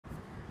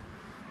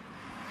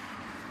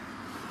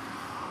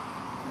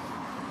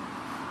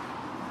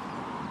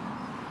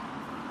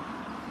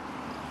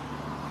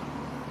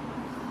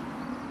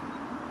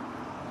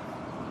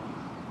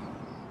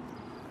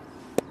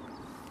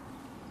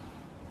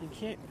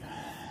Thank you.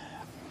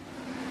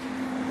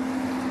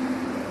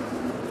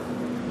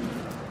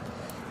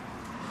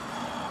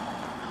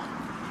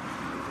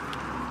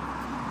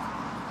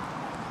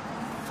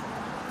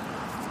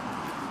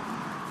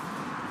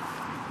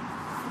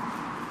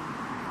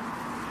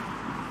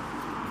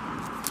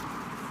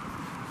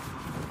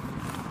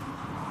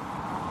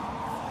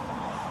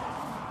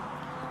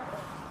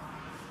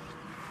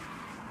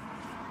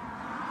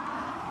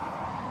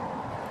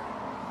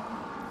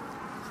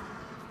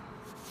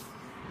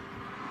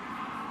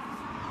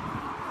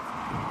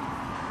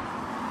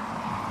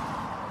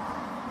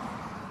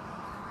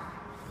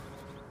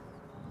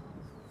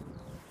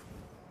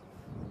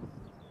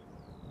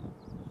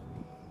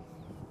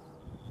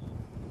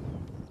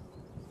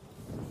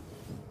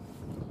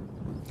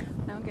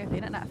 No one gave the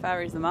internet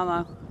fairies the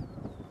memo.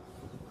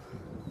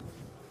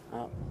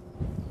 Oh.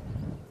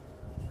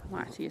 I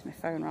might actually use my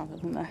phone rather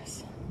than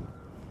this.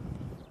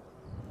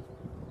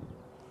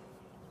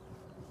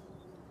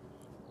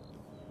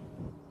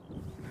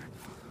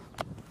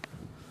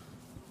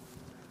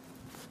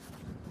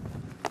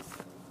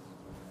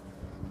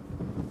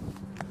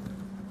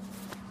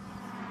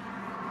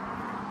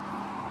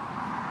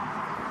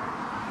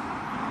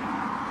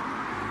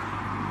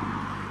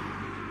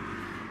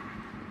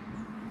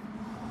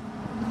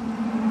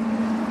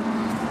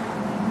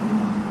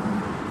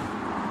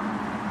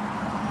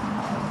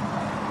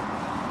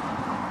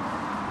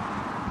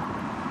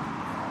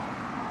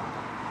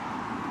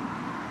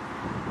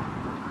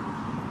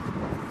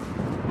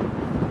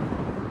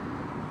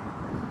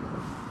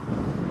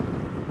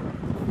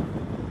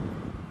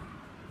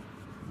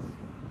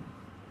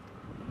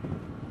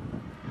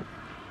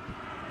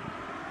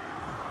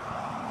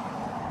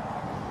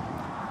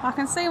 I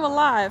can see we're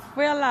live.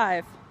 We are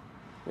live.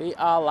 We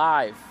are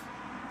live.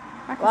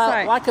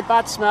 Well, like a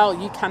bad smell,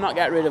 you cannot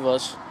get rid of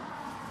us.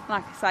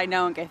 Like I say,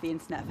 no one gave the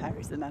internet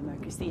fairies the memo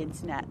because the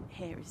internet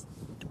here is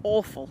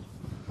awful.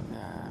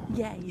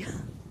 Yay.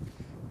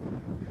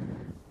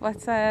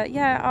 But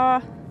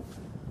yeah,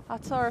 our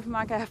tour of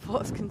Mag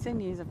Airports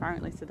continues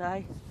apparently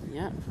today.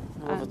 Yeah,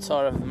 another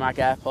tour of the Mag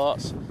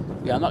Airports.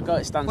 We are not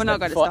going to Stansted. We're not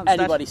going to before Stansted.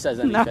 Anybody says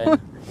anything. No.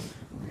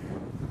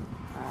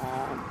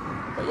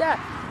 But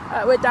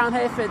yeah, we're down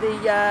here for the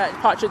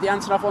departure of the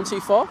Antonov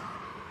 124.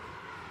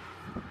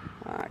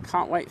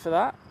 Can't wait for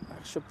that.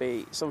 Should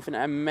be something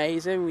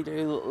amazing. We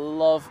do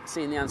love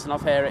seeing the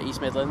Antonov here at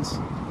East Midlands.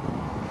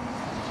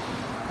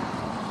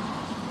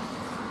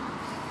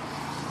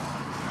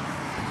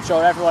 I'm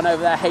sure everyone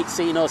over there hates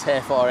seeing us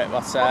here for it,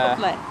 but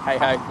hey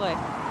ho.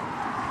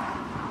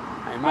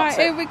 Right,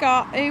 who we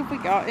got?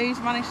 Who's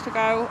managed to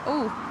go?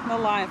 Oh, they're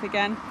live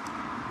again.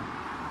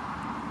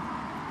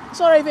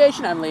 Saw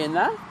Aviation Emily in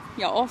there.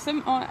 Yeah,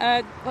 awesome. What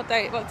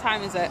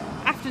time is it?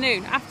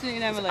 Afternoon,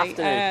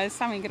 Emily.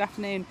 Sammy, good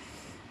afternoon.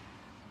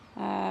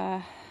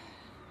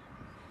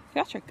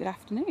 Fiatra, good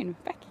afternoon.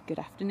 Becky, good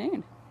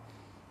afternoon.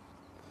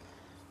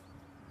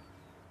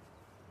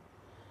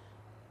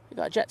 We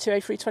got a Jet 2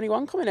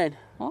 A321 coming in.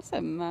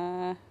 Awesome.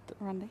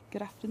 Randy,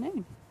 good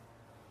afternoon.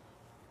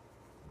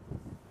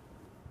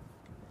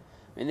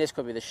 I mean, this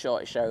could be the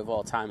shortest show of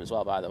all time as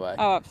well, by the way.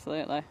 Oh,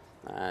 absolutely.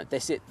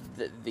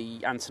 The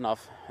Antonov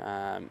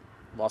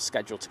was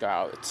scheduled to go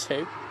out at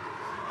 2,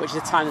 which is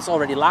a time that's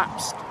already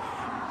lapsed.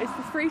 It's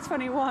the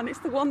 321. It's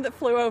the one that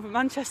flew over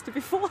Manchester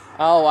before.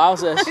 Oh,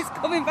 wowzers. It's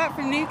coming back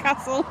from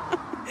Newcastle.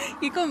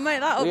 You couldn't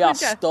make that up, We are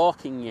could you?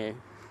 stalking you.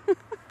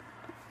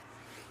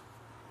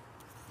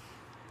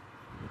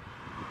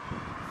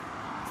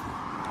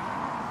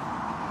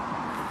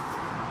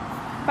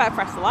 Better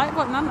press the like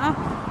button, hadn't I?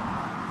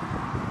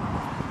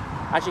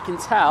 As you can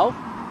tell,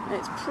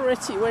 it's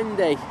pretty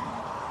windy.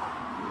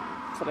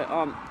 Put it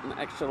on an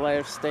extra layer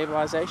of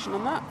stabilisation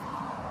on that.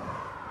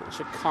 That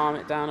should calm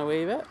it down a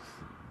wee bit.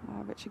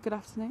 Richard, good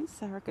afternoon.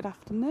 Sarah, good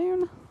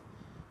afternoon.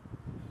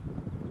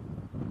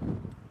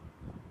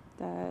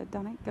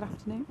 Danny, good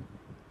afternoon.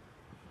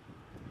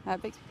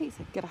 Bixby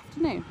Pizza, good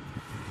afternoon.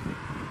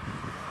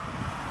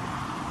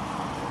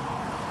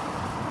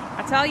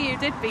 I tell you,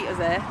 did beat us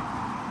here.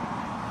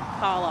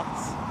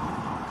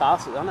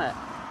 Carlos, isn't it?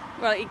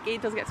 Well, he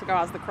does get to go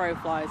as the crow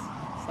flies,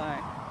 so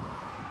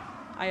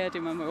I heard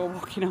him when we were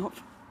walking up.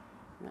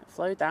 Yeah,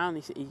 flowed down.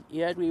 He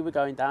heard we were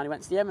going down. He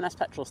went to the M&S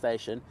petrol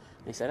station.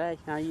 And he said, "Hey,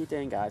 how are you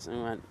doing, guys?" And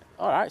we went,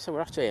 "All right, so we're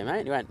off to here, mate."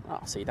 And he went, "Oh,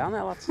 I'll see you down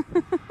there, lads."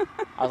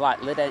 I was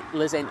like,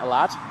 Liz ain't a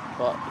lad,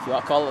 but if you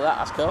want to call it that,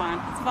 that's cool.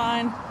 It's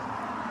fine.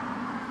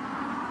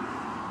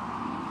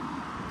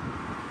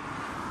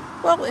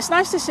 Well, it's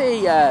nice to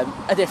see a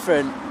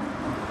different...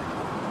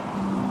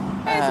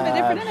 It's a bit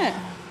different, isn't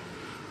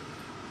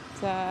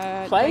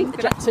it? Plane,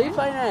 Jet 2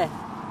 plane here.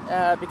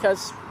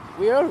 Because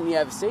we only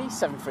ever see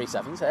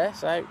 737s here,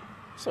 so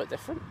it's sort of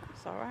different.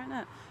 It's alright, isn't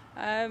it?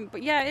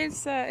 But yeah,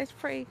 it's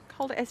pretty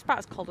cold. It's about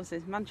as cold as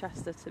in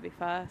Manchester, to be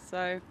fair.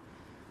 So,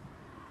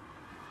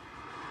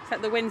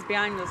 except the wind's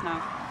behind us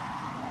now.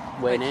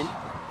 Winning.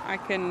 I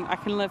can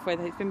live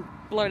with. It's been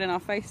blowing in our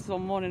faces all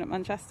morning at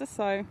Manchester.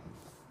 So,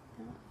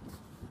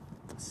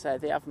 So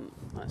they haven't.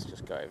 Let's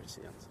just go over to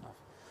the Antonov.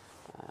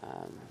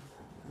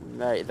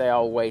 They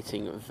are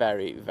waiting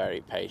very,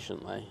 very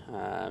patiently.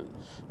 A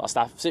lot of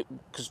staff,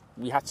 because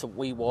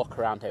we walk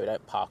around here, we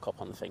don't park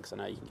up on the thing, because I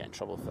know you can get in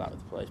trouble for that with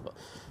the police, but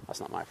that's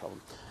not my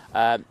problem.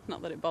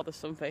 Not that it bothers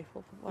some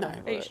people. No,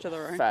 each to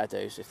their own. Fair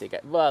dues if they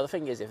get. Well, the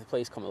thing is, if the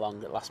police come along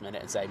at the last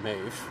minute and say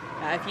move.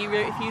 If you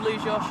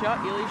lose your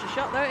shot, you lose your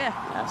shot, don't you?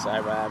 Yeah.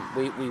 So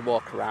we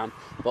walk around,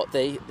 but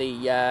the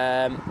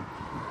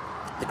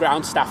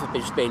ground staff have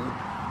just been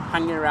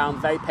hanging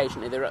around very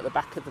patiently. They were at the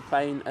back of the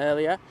plane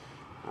earlier,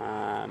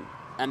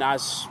 and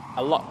as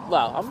a lot,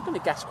 well, I'm going to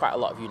guess quite a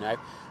lot of you know,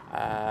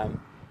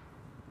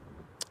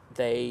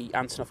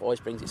 Antonov always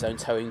brings its own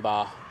towing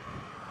bar.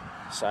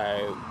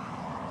 So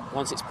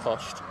once it's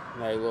pushed,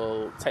 they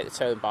will take the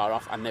towing bar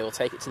off and they will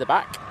take it to the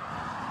back.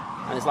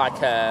 And it's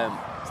like a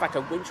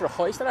winch or a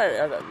hoist, and they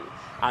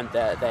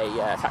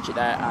attach it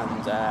there,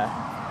 and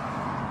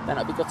then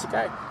it'll be good to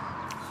go.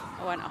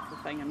 I went off the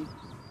thing and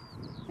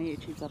my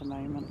YouTube's had a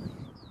moment.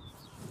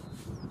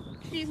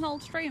 Did you use an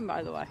old stream,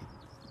 by the way?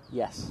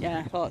 Yes. Yeah,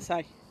 I thought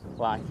so.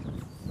 Why?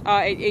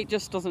 It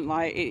just doesn't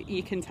like it.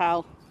 You can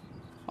tell,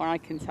 or I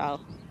can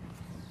tell.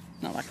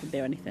 Not that I can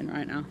do anything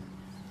right now.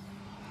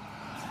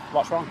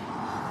 What's wrong?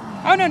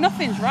 Oh no,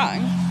 nothing's wrong.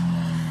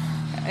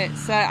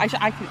 It's I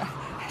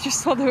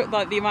just saw the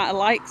amount of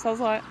likes. I was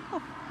like,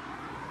 oh.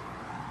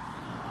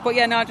 But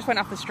yeah, no, I just went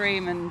off the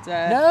stream and.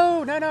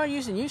 No, I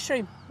used a new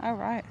stream. Oh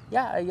right.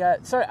 Yeah,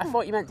 sorry, I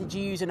thought you meant did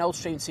you use an old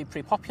stream to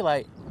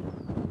pre-populate?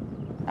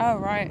 Oh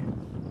right.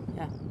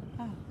 Yeah.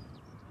 Oh.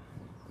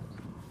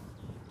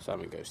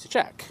 Simon goes to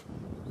check.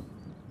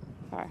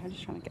 Sorry, I'm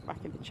just trying to get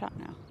back in the chat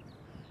now.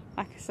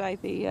 Like I say,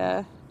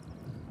 the.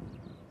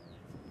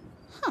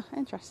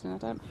 Interesting. I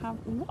don't have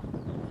what?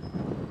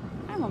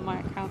 I'm on my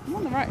account. I'm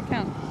on the right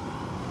account.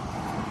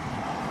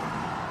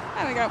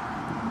 There we go.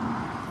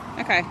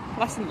 Okay,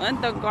 lesson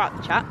learned. Don't go out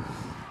the chat.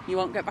 You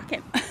won't get back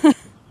in.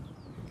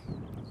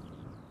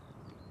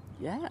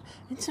 Yeah,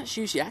 internet's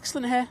usually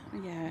excellent here.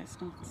 Yeah, it's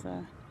not.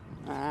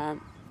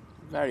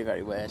 Very,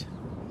 very weird.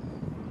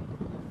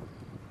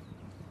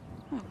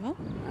 Oh well.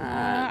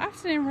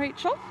 Afternoon,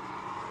 Rachel.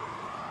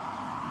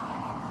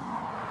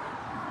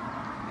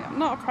 Yeah,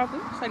 not a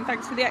problem. Saying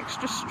thanks for the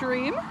extra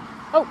stream.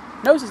 Oh,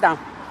 nose is down.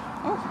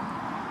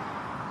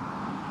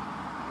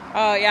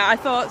 Oh yeah, I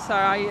thought so.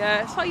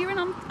 I saw you in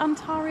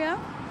Ontario.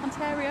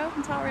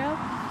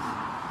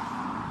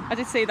 I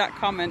did see that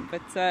comment,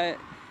 but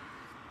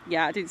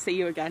yeah, I didn't see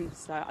you again,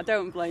 so I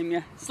don't blame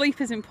you.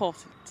 Sleep is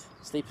important.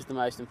 Sleep is the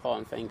most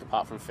important thing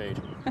apart from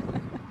food.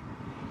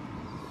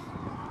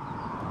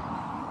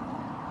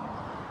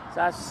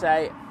 So as I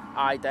say,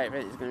 I don't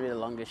think it's going to be the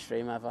longest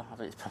stream ever. I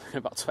think it's probably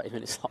about 20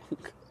 minutes long.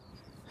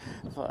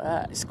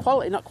 But it's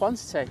quality, not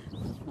quantity.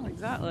 Well,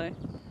 exactly.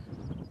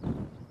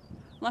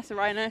 Unless the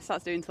Ryanair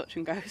starts doing touch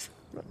and goes.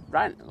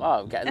 Right,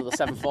 well, get another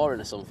 7-4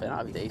 in or something,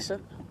 that'd be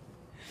decent.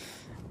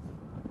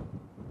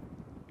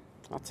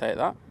 I'll take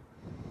that.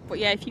 But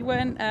yeah, if you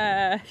weren't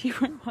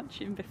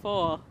watching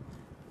before,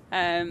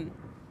 Simon's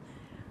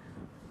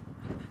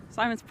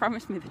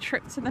promised me the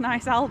trip to the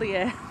nice Aldi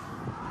here.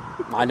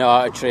 I know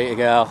how to treat a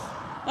girl.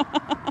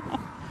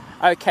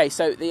 Okay,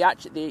 so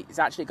it's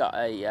actually got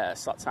a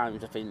slot time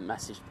just been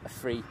messaged at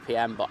 3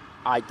 PM, but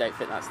I don't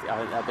think I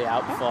think they'll be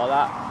out before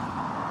that.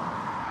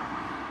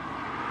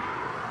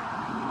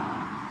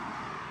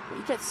 But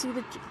you get to see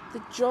the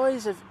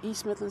joys of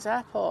East Midlands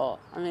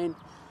Airport. I mean,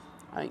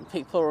 I think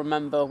people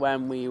remember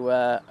when we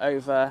were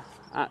over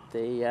at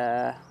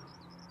the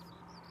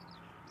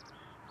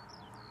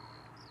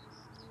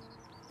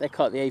they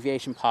call it the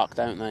aviation park,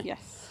 don't they?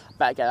 Yes.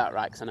 Better get that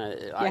right, because I know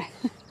that Yeah,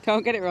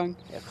 don't get it wrong.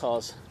 It'll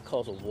cause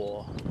a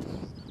war.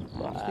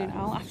 But,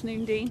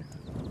 afternoon, Dean.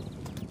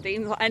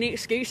 Dean's got any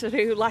excuse to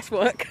do less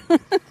work.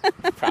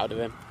 Proud of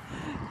him.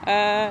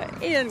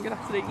 Ian, good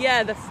afternoon.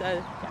 Yeah, that's.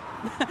 Yeah.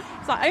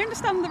 It's like, I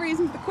understand the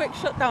reason for the quick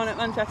shutdown at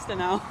Manchester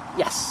now.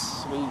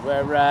 Yes, we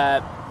were.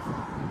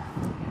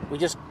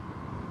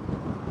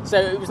 So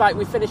it was like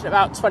we finished at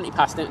about 25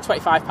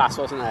 past,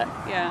 wasn't it?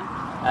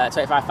 Yeah.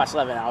 25 past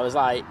 11. I was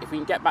like, if we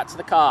can get back to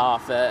the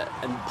car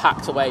and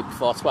packed away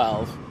before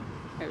 12.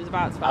 It was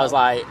about 12. I was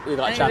like, we've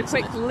got a chance.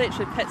 It was a quick,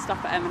 literally pit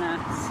stop at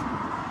M&S.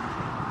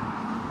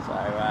 So,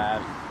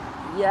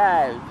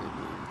 yeah,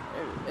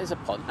 it's a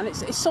punt. And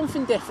it's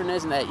something different,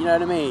 isn't it? You know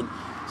what I mean?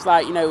 It's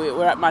like, you know,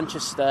 we're at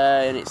Manchester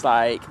and it's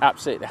like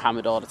absolutely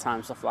hammered all the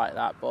time, stuff like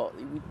that. But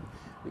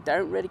we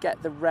don't really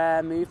get the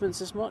rare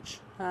movements as much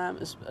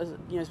as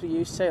we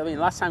used to. I mean,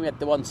 last time we had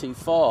the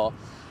 124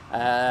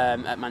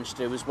 at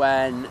Manchester was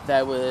when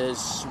there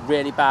was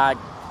really bad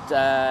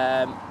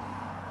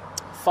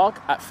fog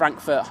at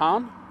Frankfurt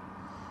Hahn,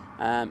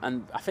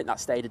 and I think that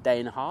stayed a day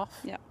and a half.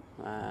 Yeah.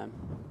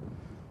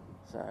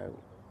 So,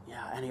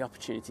 yeah, any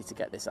opportunity to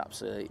get this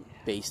absolute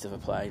beast of a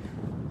plane,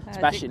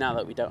 especially now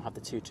that we don't have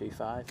the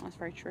 225. That's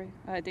very true.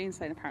 Dean's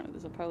saying apparently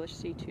there's a Polish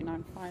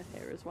C295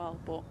 here as well,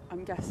 but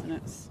I'm guessing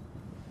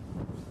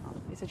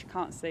he said you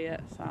can't see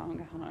it, so I'm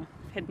going to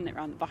hidden it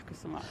around the back or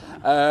something.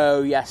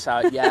 Oh yes,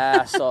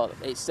 I saw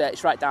it.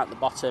 It's right down at the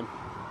bottom.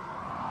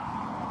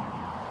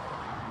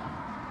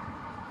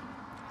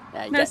 Yeah,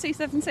 Yeah, No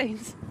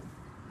C-17s.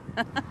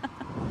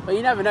 Well,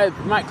 you never know.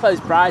 We might close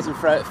Bry's and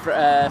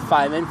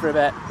fly him in for a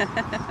bit.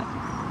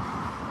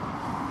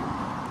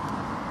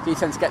 Do you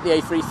tend to get the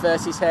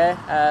A330s here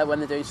when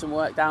they're doing some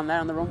work down there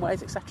on the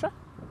runways, etc.?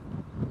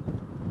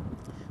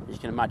 As you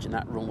can imagine,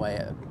 that runway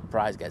at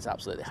Bry's gets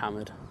absolutely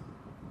hammered.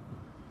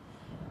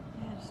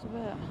 Yeah, just a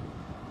bit.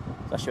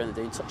 Especially when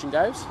they're doing touch and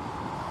goes.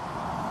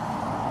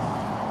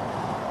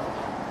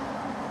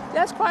 Yeah,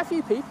 there's quite a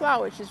few people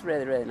out, which is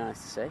really, really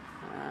nice to see.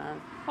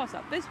 What's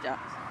that, BizJets?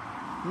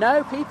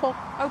 No, people.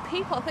 Oh,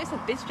 people. I thought it said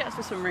BizJets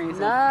for some reason.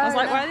 No, I was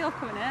like, no. why are they all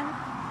coming here?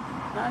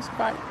 No, it's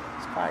quite.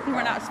 We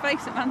ran out of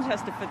space at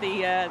Manchester for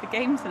the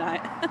game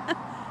tonight.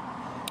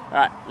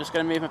 Right, I'm just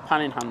going to move my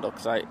panning handle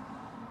because I'm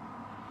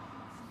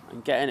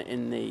getting it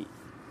in the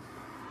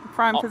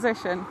Prime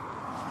position.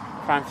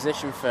 prime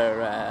position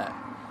for.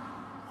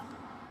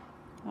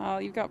 Oh,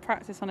 you've got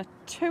practice on a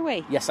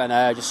TUI. Yes, I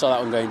know. I just saw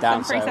that one going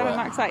down. 737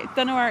 Max 8.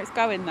 Don't know where it's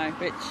going though,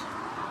 which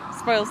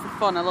spoils the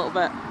fun a little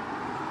bit.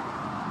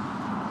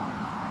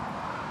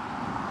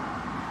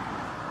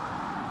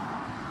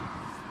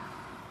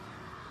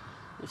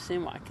 Just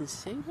seeing what I can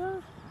see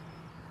there.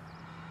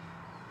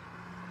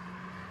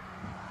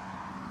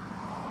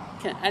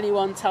 Can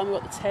anyone tell me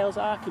what the tails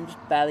are? I can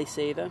just barely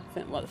see them. I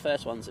think what the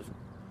first ones have.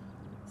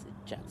 Is it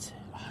Jet 2?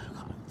 Oh, I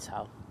can't even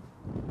tell.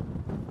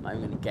 I'm not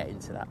even going to get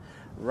into that.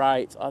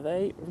 Right, are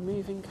they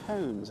removing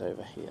cones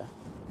over here?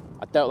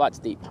 I don't like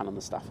to deep pan on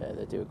the staff here.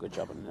 They do a good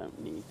job and I don't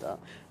need that.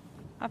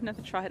 I've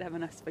never tried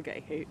M&S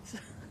spaghetti hoops.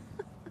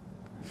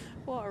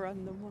 What a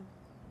random one.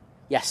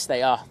 Yes,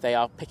 they are. They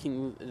are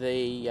picking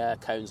the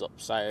cones up.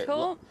 So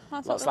Cool.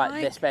 That's looks what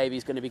like this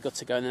baby's going to be good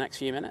to go in the next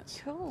few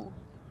minutes. Cool.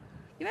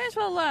 You may as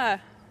well.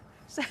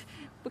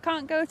 We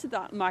can't go to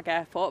that MAG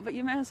airport, but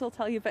you may as well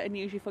tell you a bit of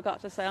news you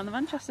forgot to say on the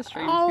Manchester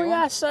stream. Oh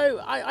yeah.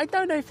 So I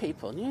don't know if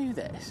people knew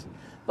this,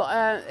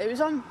 but it was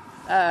on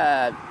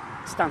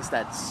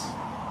Stansted's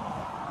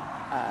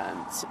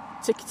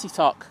Tickety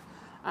Talk.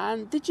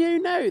 And did you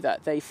know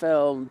that they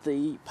filmed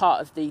the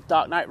part of the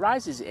Dark Knight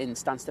Rises in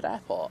Stansted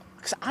Airport?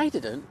 Because I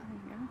didn't.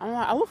 I'm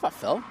like, I love that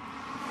film.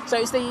 So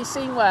it's the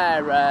scene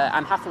where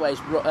Anne Hathaway's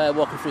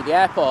walking through the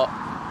airport.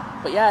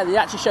 But yeah, they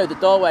actually showed the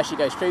door where she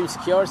goes through,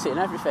 security and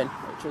everything,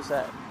 which was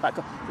quite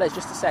cool. Let's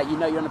just to say, you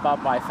know you're on a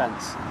barbed wire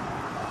fence.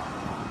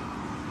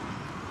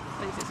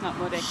 At least it's not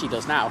muddy. She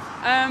does now.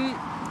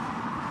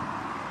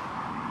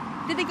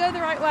 Did they go the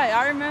right way?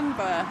 I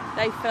remember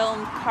they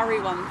filmed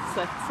Corrie once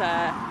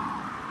at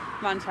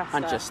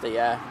Manchester.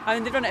 Yeah. I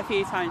mean, they've done it a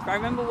few times, but I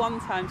remember one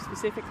time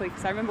specifically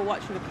because I remember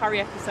watching the Corrie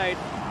episode,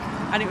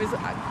 and it was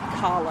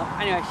Carla.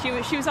 Anyway,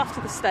 she was off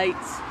to the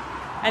States,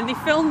 and they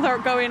filmed her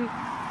going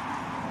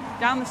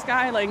down the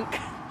Skylink.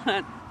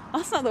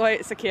 That's not the way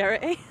it's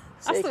security.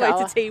 That's See, the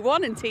Carla. way to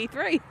T1 and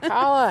T3.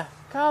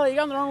 Carla,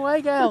 you're on the wrong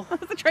way, girl.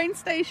 That's the train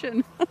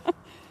station.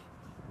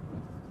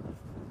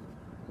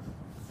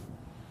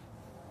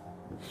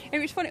 It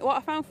was funny. What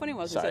I found funny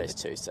was... Sorry, it's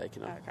two's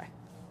taken up. Okay.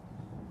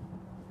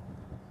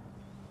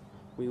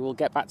 We will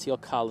get back to your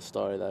Carla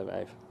story though,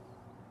 babe.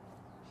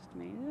 Just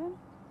me then.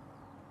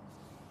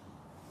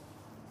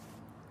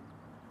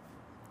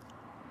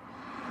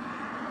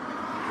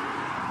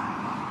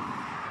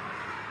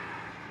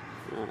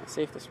 Right, let's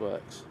see if this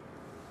works.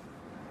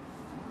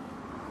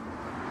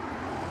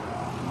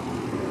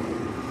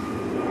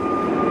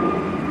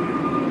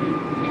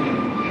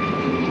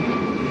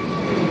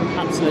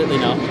 Absolutely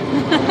not.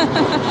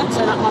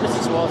 Turn that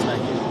monitor towards me.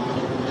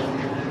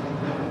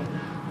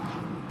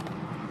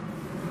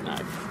 No.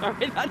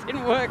 Sorry, that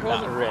didn't work,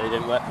 was That it? really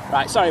didn't work.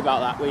 Right, sorry about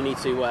that. We need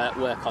to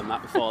work on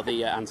that before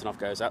the Antonov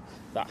goes out.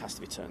 That has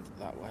to be turned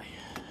that way.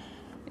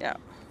 Yeah.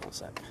 One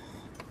sec.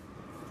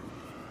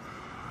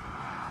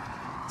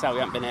 Tell we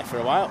haven't been here for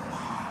a while.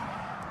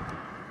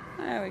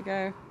 There we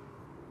go.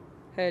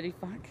 Hurdy's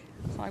back.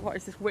 It's like, what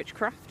is this,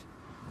 witchcraft?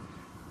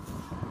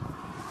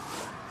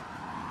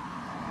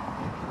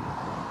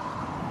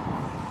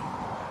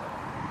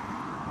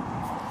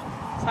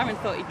 Simon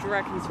thought he'd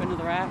drag me to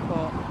another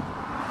airport.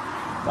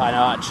 I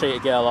know, I'd treat a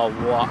girl or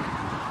what.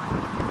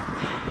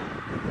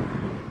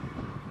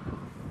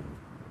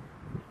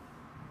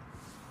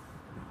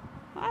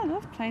 I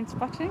love plane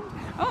spotting.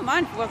 I wouldn't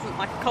mind if it wasn't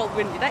like a cold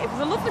windy day. If it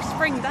was a lovely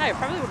spring day, I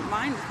probably wouldn't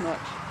mind as much.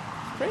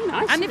 Pretty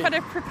nice. And if I'd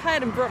have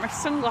prepared and brought my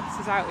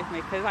sunglasses out with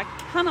me, because I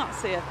cannot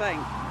see a thing.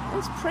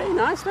 It's pretty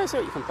nice. I don't see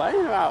what you're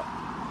complaining about.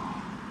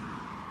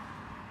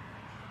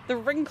 The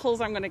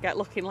wrinkles I'm going to get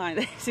looking like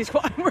this is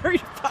what I'm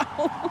worried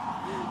about.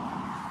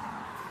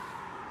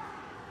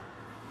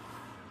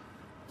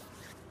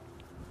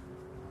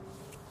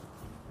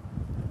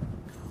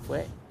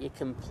 Quit your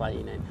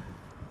complaining.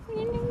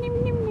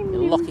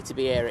 You're lucky to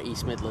be here at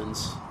East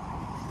Midlands.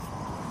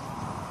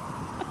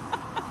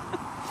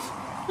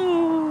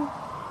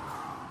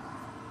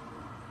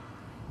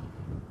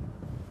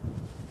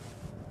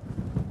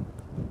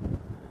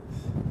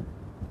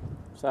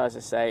 So as I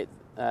say,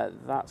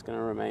 that's going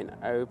to remain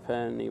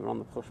open even on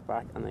the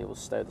pushback, and they will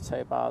stow the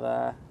tow bar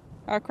there.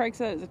 Craig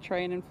said it's a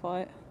training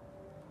flight.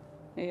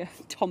 Yeah,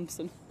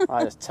 Thompson.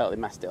 I just totally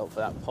messed it up for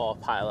that poor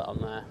pilot on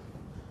there.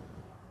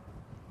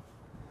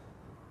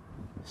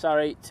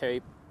 Sorry,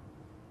 TUI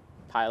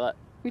pilot.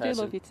 We person.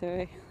 do love you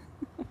too.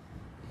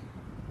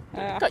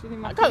 I got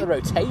the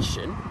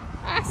rotation.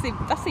 That's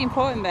the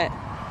important bit.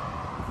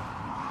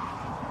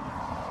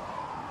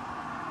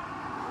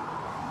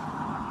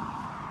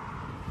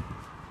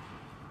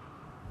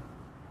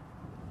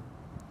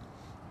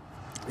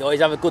 They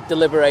always have a good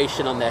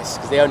deliberation on this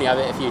because they only have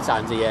it a few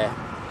times a year.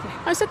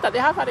 I said that they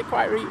have had it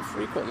quite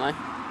frequently.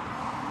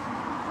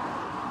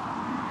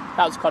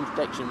 That was a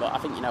contradiction, but I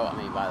think you know what I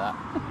mean by that.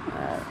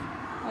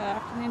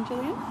 Afternoon,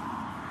 Gillian.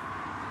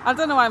 I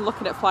don't know why I'm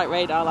looking at flight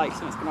radar like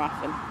something's going to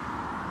happen.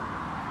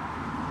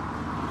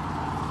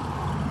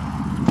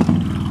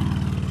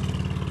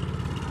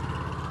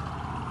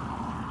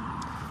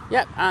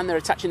 Yep, and they're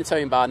attaching the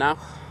towing bar now.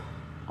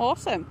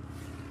 Awesome.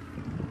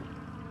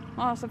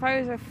 Well, I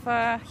suppose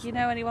if you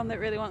know anyone that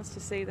really wants to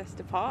see this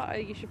depart,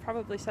 you should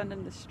probably send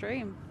them the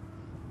stream.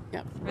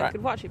 Yep, I mean, right. I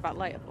could watch it back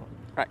later, but...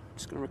 Right,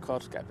 just going to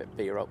record, get a bit of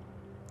B-roll.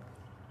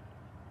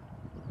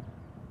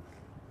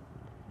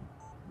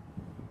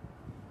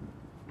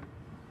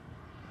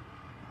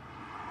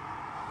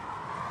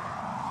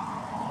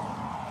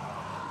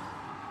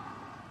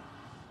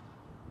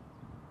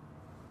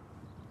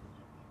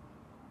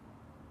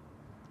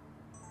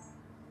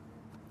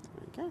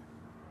 Okay.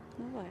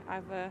 Lovely.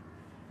 I've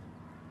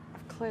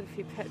cleared a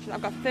few pictures.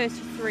 I've got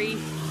 33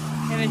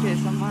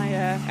 images on my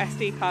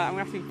SD card. I'm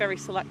going to have to be very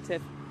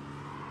selective.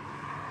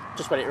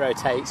 Just when it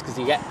rotates, because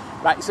you get...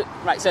 Right,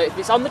 so if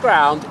it's on the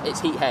ground,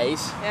 it's heat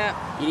haze. Yeah.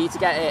 You need to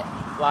get it,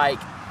 like...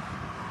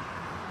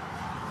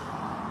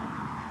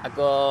 a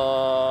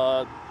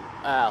good...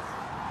 Well...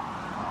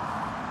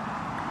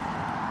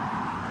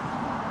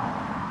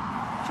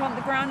 Do you want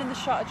the ground in the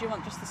shot, or do you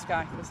want just the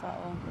sky? Because that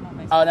will not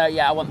make sense. Oh no,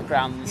 yeah, I want the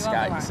ground in the You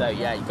sky. want the So right,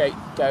 yeah, you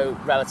go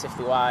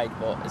relatively wide,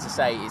 but as I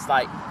say, it's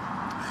like...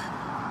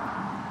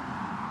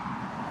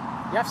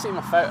 You have seen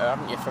my photo,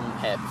 haven't you, from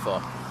here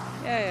before?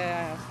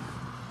 Yeah.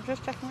 I'm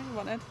just checking what you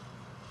wanted.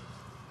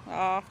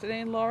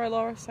 Afternoon,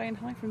 Laura saying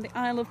hi from the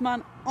Isle of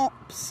Man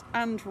Ops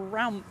and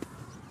Ramp.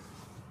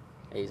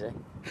 Easy.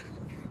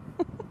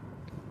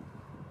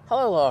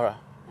 Hello, Laura.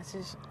 It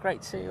is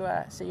great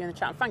to see you in the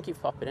chat. And thank you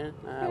for popping in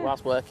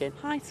whilst working.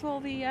 Hi to all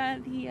the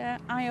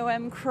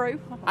IOM crew.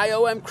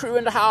 IOM crew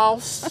in the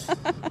house.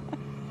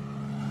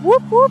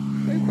 Whoop whoop.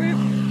 Whoop, whoop.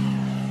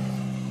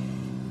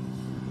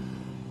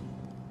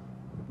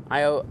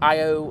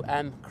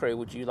 IOM crew,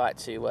 would you like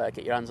to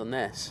get your hands on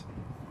this?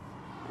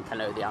 I think I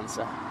know the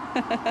answer.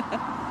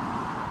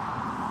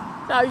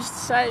 No, I used to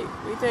say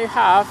we do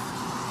have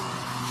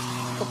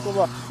a couple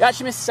more. You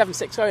actually missed a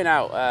 7.6 going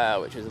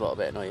out, which was a little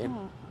bit annoying.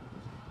 Oh.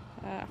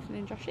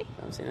 Afternoon, Joshy. I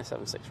haven't seen a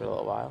 7.6 for a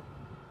little while.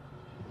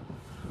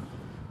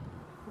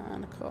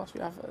 And of course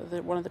we have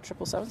one of the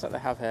 777s that they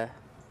have here.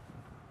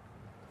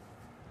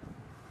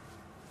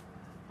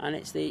 And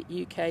it's the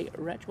UK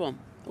Reg one.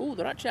 Oh,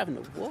 they're actually having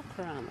a walk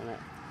around on it.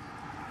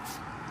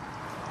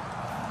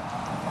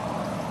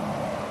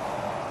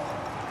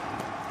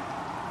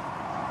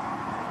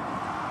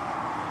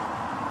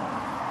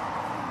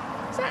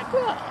 Is that a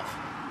Grove?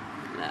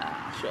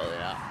 Nah, surely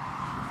not.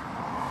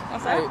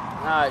 What's that?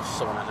 No, it's just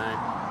someone I know.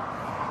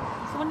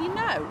 Someone you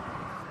know?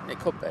 It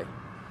could be.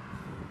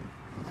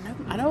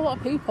 I know a lot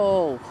of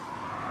people.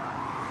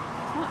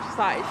 It's not just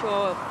that, it's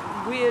your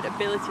weird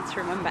ability to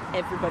remember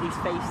everybody's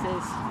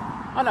faces.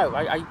 I know,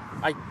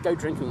 I go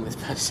drinking with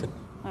this person.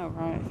 Oh,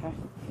 right, okay.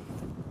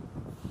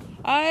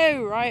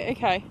 Oh, right,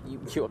 okay. You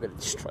are going to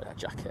destroy that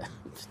jacket.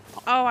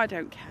 Oh, I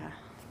don't care.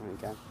 There you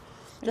go.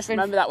 Just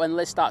remember that when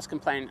Liz starts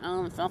complaining,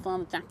 oh, the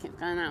the jacket's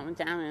going out and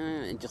down,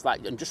 and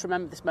just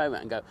remember this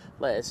moment and go,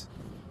 Liz,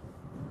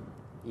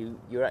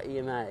 you're at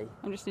EMA.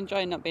 I'm just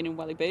enjoying not being in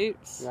welly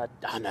boots.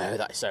 I know,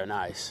 that is so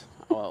nice.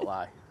 I won't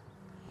lie.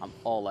 I'm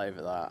all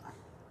over that.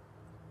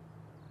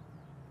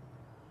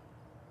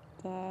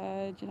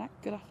 Jeanette,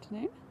 good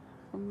afternoon.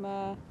 From,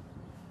 I'm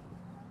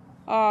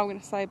going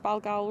to say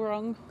Balgal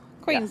wrong.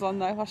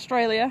 Queensland, though,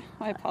 Australia.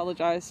 I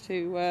apologise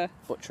to...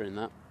 Butchering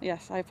that.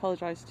 Yes, I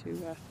apologise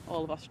to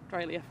all of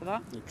Australia for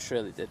that. You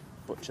truly did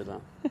butcher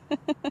that.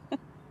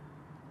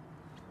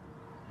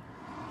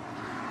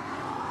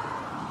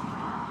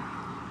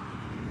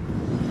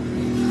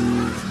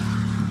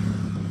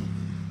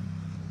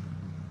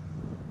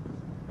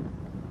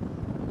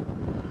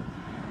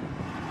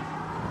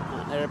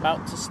 They're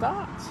about to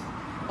start.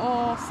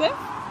 Awesome.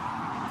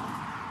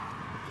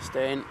 Just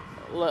doing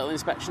little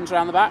inspections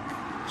around the back,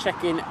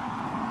 checking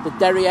the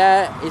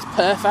derriere is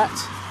perfect.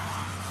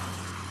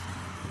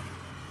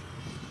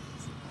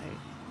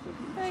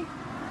 Okay.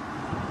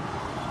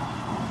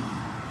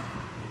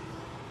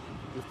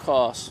 Of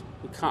course,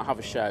 we can't have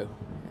a show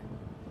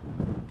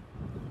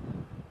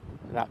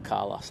without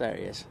Carlos. There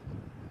he is,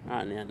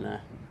 right in the end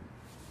there.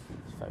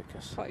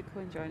 Focus. Thought he'd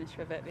come and join us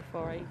for a bit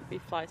before he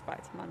flies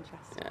back to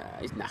Manchester. Yeah,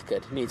 he's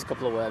knackered. He needs a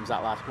couple of worms,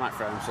 that lad. Might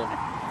throw him some.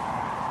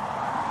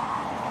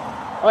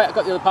 Oh wait, I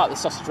got the other part of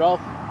the sausage roll.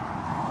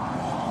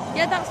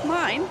 Yeah, that's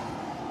mine.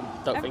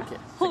 Don't think it.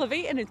 All I've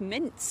eaten is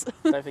mince.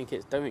 Don't think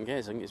it is.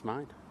 I think it's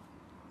mine.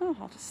 Oh,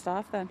 I'll just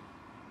starve then.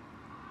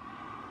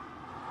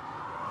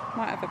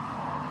 Might have a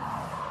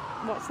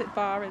what's it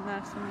bar in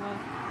there somewhere.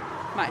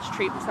 Might just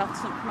treat myself to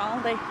something from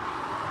Aldi.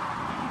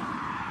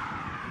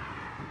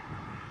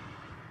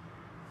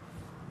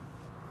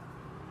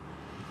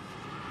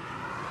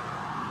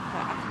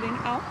 Afternoon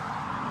out.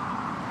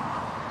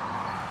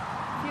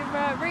 If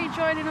you're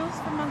rejoining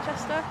us from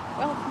Manchester,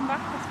 welcome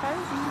back, I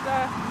suppose. And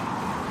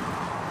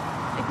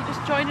if you're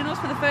just joining us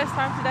for the first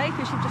time today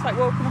because you've just like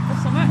woken up or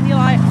something and you're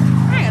like,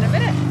 hang on a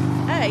minute,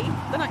 A,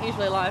 they're not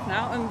usually live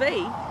now, and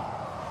B,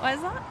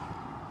 where's that?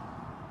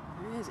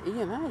 It is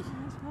EMA.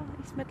 As well,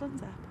 East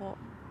Midlands Airport.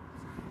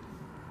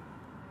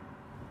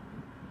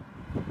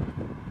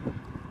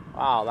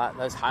 Wow,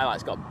 those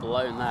highlights got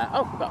blown there.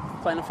 Oh, we've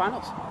got playing the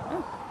finals.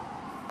 Oh.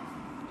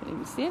 Didn't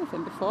even see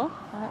anything before.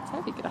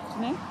 Toby, good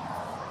afternoon.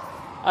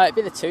 It'd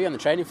be the two on the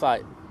training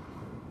flight.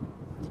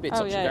 It's a bit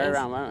touch and go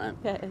around, won't it?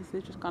 Yeah, it is.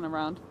 They've just gone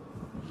around.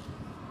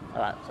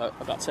 Alright, so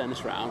I've got to turn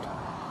this round.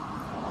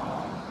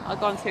 I'll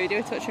go on to do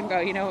a touch and go.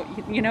 You know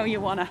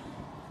you wanna.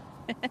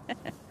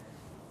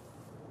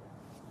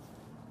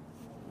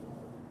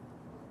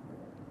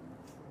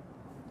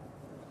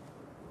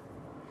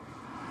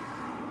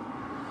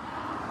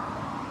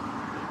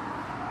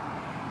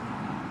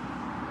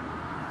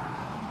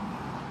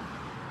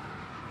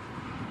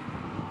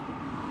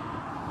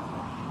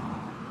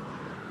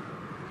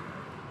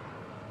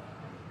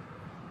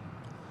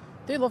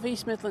 I do love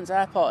East Midlands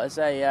Airport as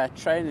a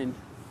training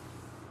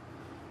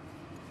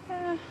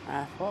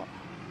airport.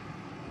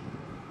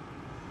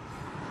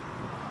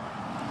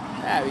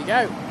 There we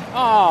go.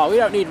 Oh, we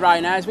don't need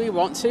Ryanairs, we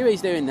want to.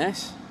 He's doing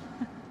this.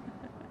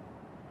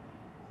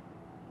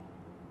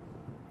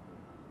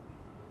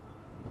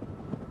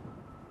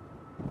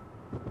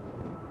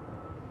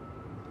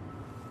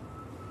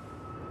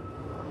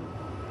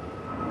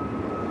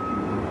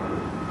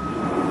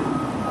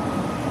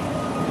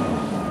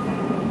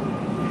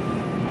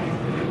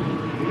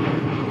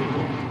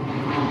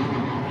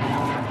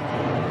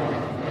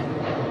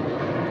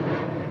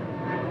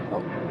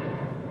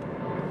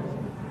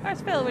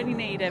 Where's Phil when you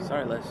need him?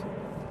 Sorry, Liz.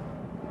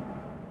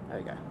 There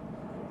we go.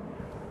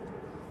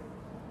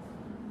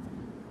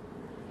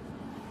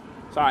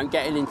 So I'm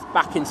getting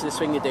back into the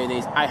swing of doing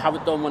these. I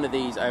haven't done one of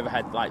these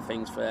overhead like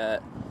things for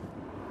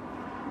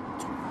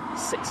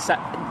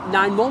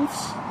 9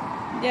 months.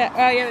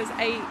 Yeah, it was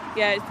 8.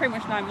 Yeah, it's pretty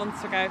much 9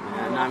 months ago.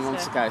 Yeah, 9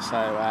 months ago.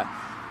 So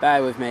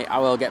bear with me. I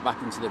will get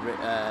back into the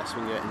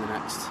swing of it in the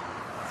next.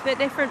 It's a bit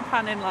different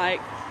panning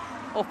like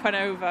up and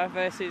over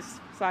versus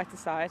side to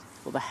side.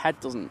 Well, the head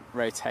doesn't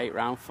rotate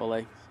round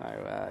fully, so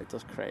it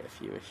does create a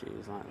few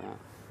issues like that.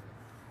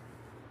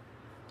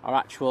 Our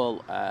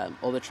actual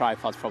other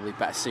tripod's probably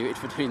better suited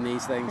for doing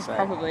these things. It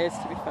probably is,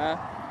 to be fair.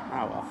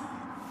 Oh well.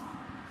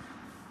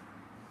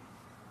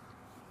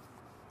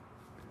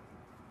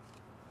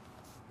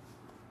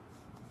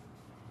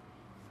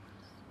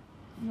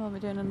 Well, we're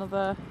doing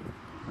another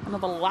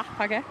lap,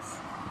 I guess.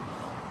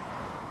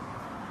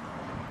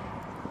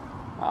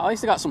 Well, at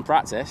least I got some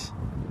practice.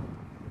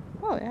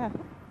 Oh yeah.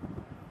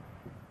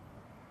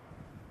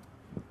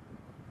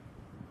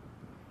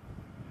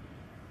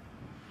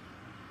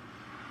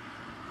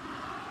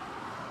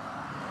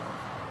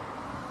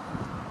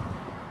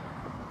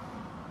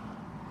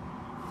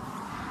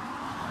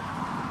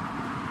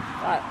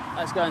 Right,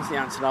 let's go into the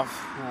Antonov.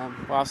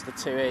 Whilst the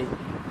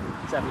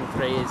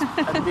 2E73 is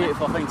a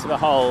beautiful thing to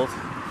behold.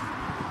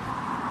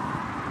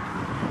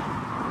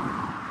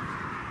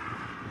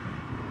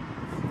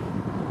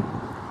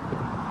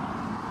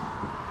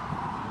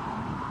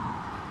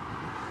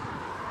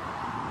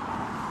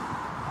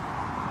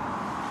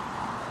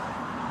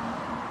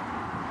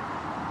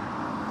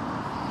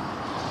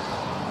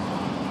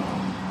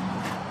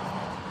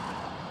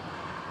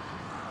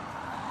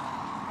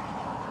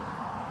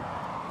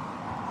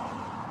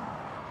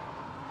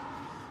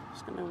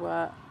 Just going to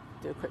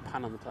do a quick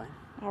pan on the plane.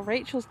 Oh,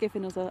 Rachel's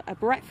giving us a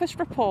breakfast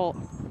report.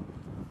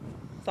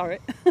 Sorry.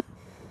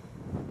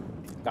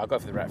 I'll go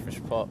for the breakfast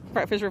report.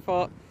 Breakfast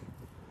report.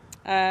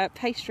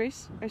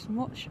 Pastries, as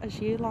much as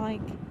you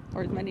like,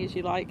 or as many as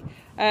you like,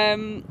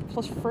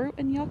 plus fruit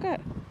and yoghurt.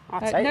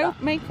 I'll take no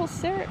that. maple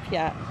syrup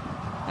yet.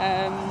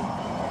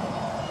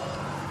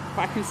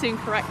 But I can soon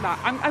correct that.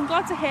 I'm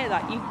glad to hear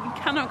that. You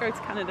cannot go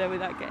to Canada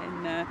without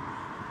getting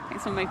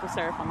some maple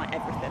syrup on like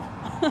everything.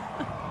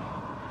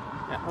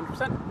 Yeah,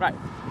 100%. Right.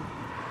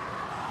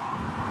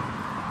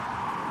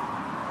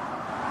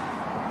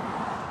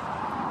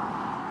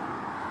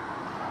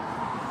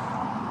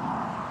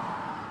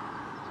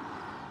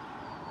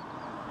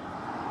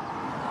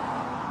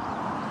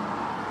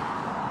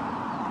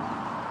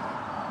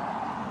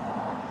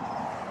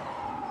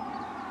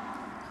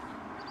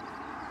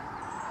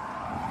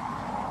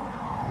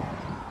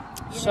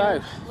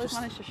 So, Liz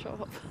managed to shut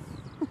up.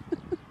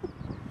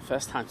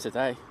 first time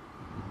today.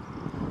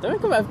 I don't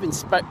think I've ever been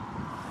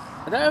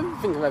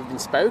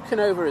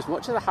spoken over as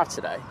much as I have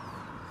today.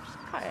 Just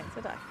can't hear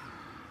today.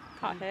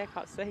 Can't hear,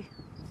 can't see.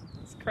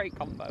 It's a great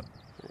combo.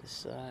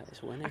 It's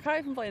winning. I can't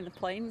even blame the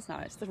planes now,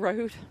 it's the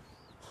road.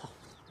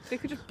 They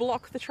could just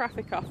block the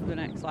traffic off for the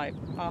next, like,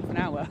 half an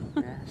hour.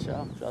 Yeah,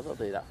 sure, they'll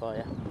do that for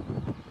you.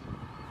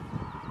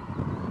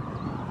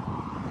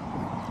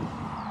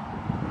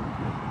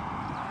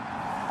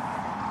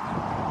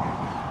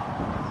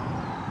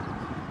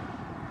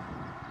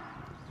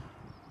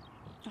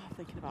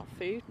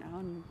 food now.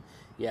 And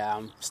Yeah,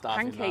 I'm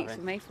starving. pancakes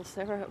with maple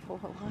syrup. Oh,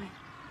 why?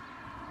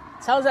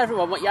 Tell us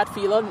everyone what you had for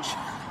your lunch.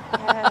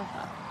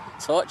 Yeah.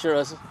 Torture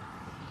us.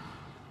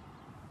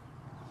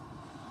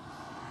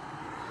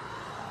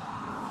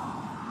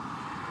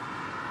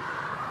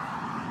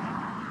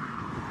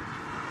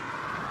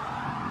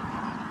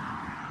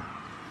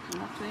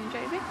 Good afternoon,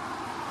 Jamie.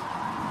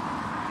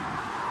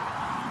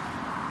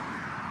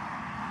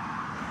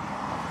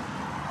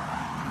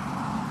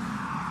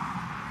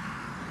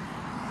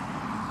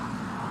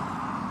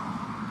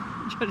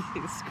 I'm trying to see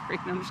the screen.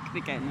 I'm just going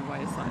to get in the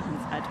way of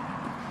Simon's head.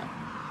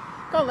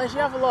 Go on, Liz, you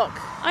have a look.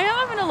 I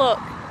am having a look.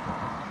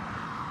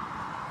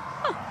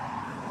 Huh.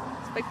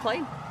 It's a big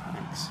plane.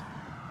 Thanks.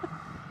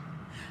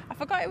 I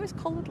forgot it was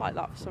coloured like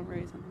that for some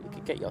reason. You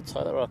could get your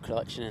toilet roll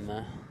collection in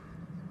there.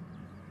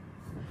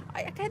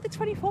 I get the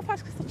 24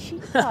 packs because they're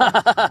cheaper.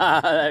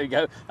 There we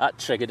go. That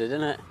triggered it,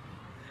 didn't it?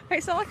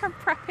 It's not like I'm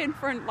prepping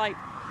for like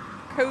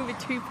COVID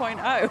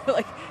 2.0.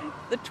 Like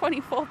the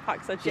 24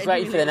 packs are She's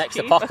waiting for the next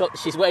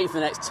apocalypse. She's waiting for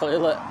the next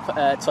toilet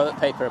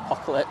paper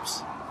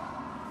apocalypse.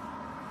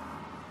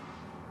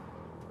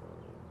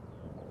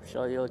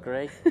 Sure you'll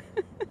agree.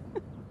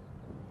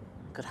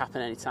 Could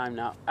happen any time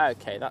now.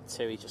 Okay, that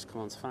too. He's just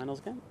come on to finals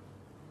again.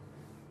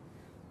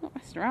 Not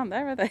messing around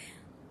there, are they?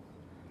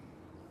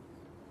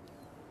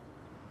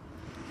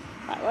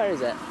 Right, where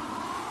is it?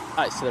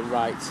 Oh, it's to the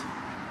right.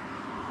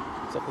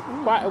 So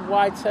quite a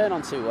wide turn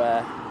onto.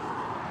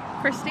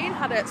 Christine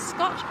had a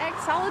Scotch egg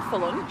salad for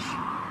lunch.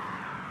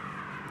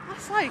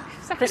 That's like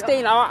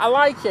Christine, I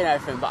like you and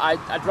everything, but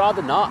I'd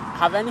rather not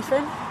have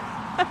anything.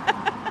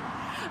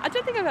 I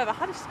don't think I've ever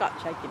had a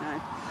Scotch egg, you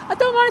know. I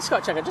don't mind a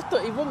Scotch egg. I just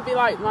thought it wouldn't be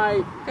like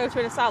my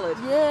go-to in a salad.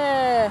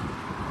 Yeah.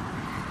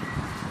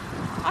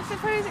 I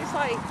suppose it's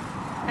like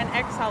an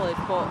egg salad,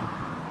 but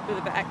with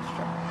a bit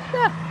extra.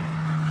 Yeah.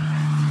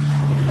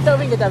 I don't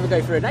think I'd ever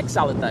go for an egg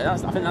salad though. I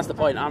think that's the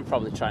point. I'm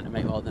probably trying to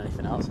make more than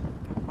anything else.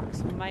 Whack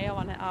some mayo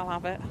on it, I'll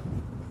have it.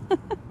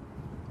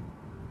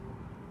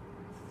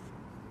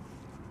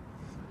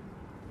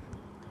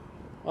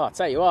 Well, I'll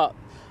tell you what,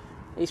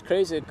 these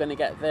crews are going to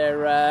get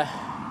their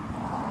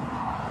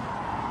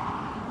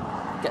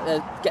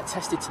get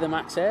tested to the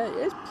max here.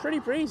 It's pretty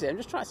breezy. I'm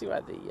just trying to see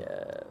where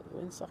the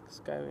windsock's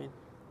going.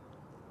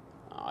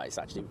 Oh, it's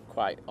actually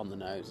quite on the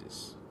nose.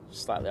 It's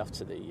slightly off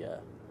to the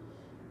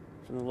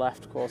from the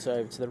left quarter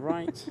over to the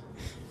right.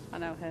 I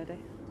know, Herdy.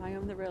 I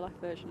am the real life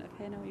version of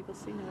hear no evil,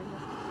 see no evil.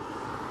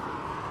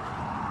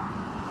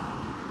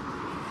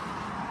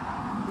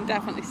 You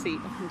definitely see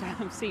up and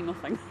down, see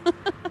nothing.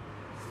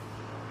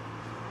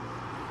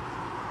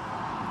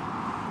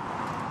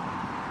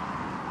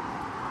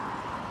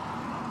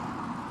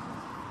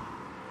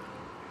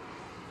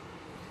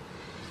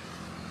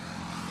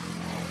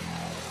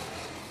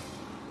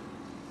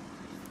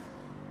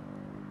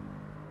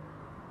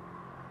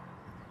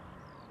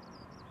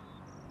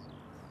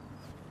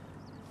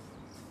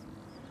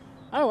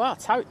 Oh wow,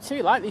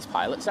 too like these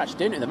pilots are actually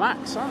doing it to the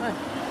max, aren't they?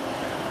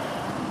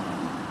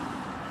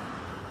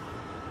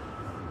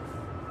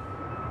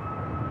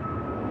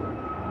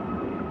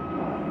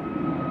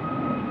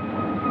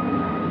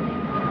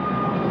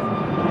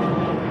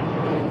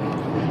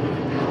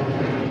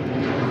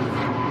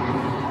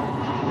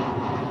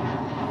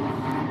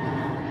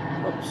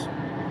 Oops.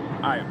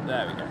 Oh,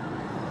 there we go.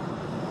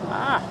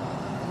 Ah.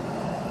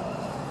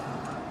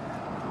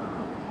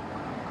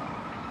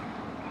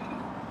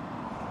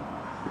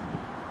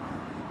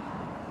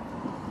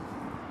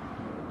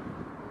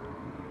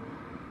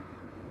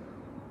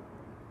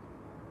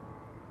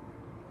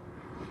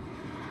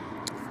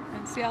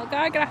 CL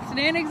guy, good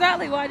afternoon.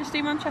 Exactly, why just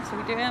do Manchester?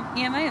 We do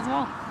EMA as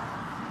well.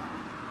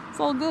 It's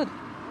all good.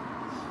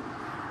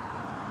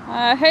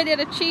 Heard you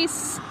had a cheese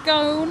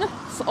scone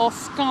or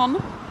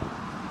scone.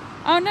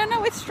 Oh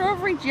no, it's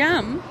strawberry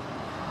jam.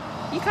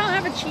 You can't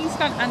have a cheese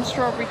scone and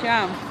strawberry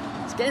jam.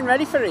 He's getting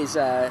ready for his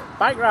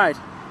bike ride.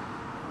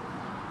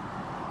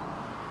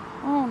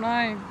 Oh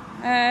no.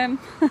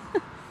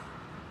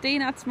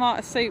 Dean had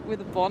tomato soup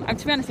with a bun. And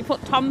to be honest, he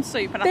put Tom's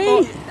soup, and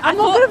I'm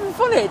not going to be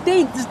funny.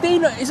 Dean,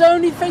 his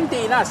only thing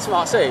Dean has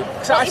tomato soup.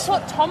 Well, he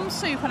put Tom's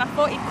soup, and I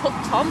thought he'd cook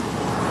Tom.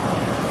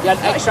 You had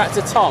an extract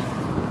of Tom.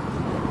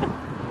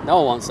 No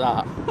one wants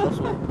that.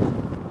 Trust me.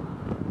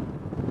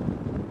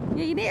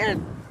 Yeah, you need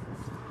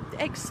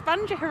to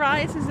expand your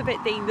horizons a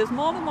bit, Dean. There's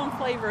more than one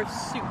flavour of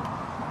soup.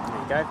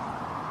 There you go.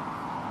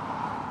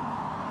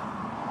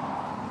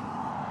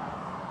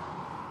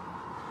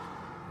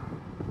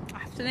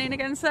 Afternoon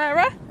again,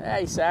 Sarah.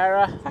 Hey,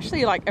 Sarah. It's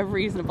actually like a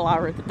reasonable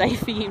hour of the day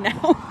for you now.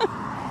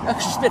 Oh,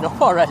 she's been up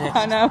already.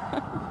 I know.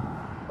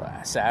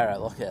 Well, Sarah,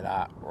 look at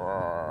that.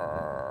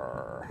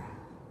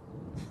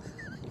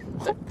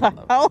 What the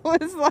hell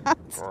was that?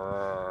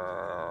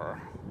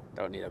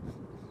 Don't need a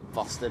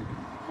Boston.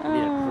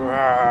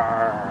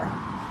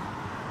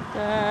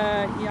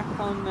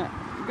 Yakon,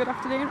 good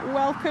afternoon.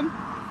 Welcome.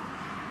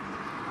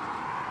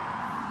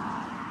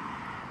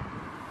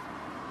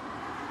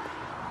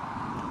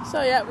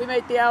 So yeah, we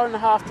made the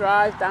 1.5 hour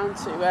drive down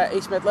to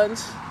East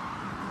Midlands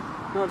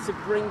in order to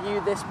bring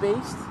you this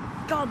beast.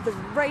 God, the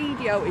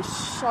radio is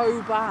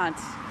so bad.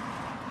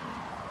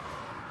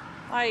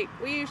 Like,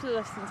 we usually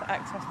listen to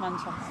Access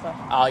Manchester.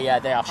 Oh yeah,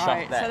 they are shot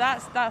Right, there.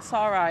 so that's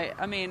all right.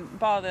 I mean,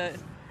 bar the...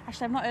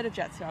 Actually, I've not heard a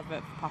Jet 2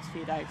 advert for the past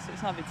few days, so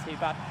it's not been too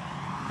bad.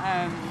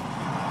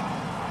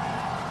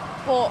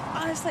 But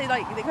honestly,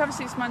 like, they go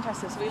to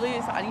Manchester, so we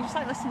lose that, and you just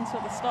like listening to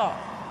the stop.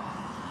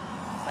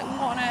 It's like,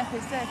 what on earth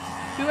is this?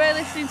 We were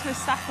listening to a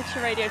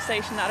Staffordshire radio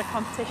station that had a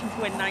competition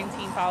to win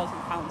 £19,000.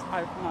 I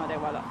have no idea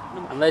why that.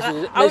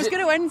 I was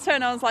going to enter,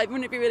 and I was like,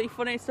 wouldn't it be really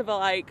funny to be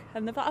like,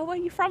 and they're like, oh, where are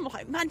you from? I'm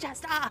like,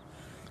 Manchester.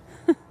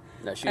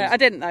 No, I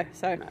didn't though.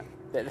 So no.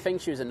 The thing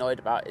she was annoyed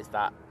about is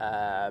that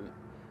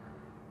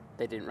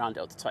they didn't round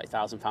it up to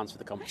 £20,000 for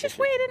the competition. it's just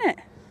weird, isn't it?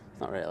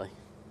 It's not really.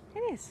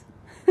 It is.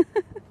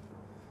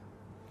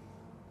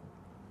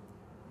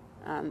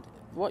 And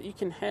what you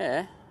can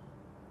hear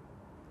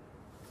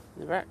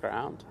in the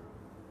background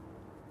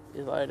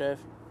is a load of,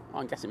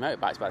 I'm guessing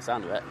motorbikes by the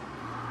sound of it.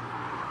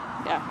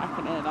 Yeah, I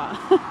can hear that.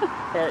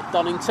 Here at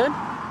Donington,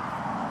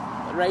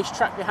 the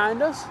racetrack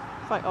behind us.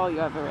 It's like all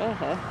you ever hear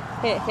here.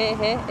 Here.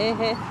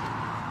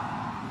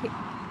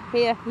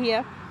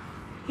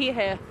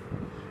 Here.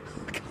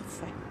 For God's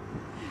sake.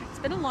 It's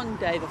been a long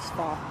day thus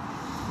far.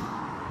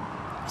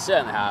 It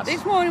certainly has.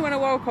 This morning when I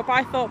woke up,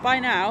 I thought by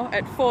now,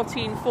 at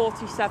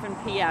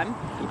 14:47 p.m,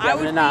 I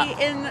would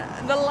be in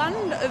the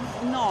land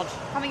of Nod,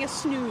 having a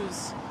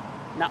snooze.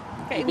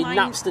 You'd be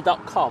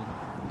Napster.com.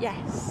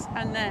 Yes,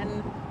 and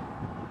then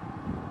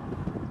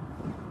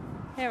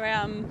here I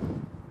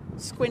am,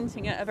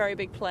 squinting at a very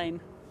big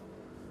plane.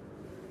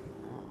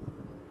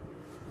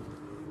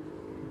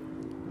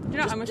 Do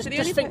you know, I must be the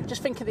only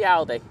just think of the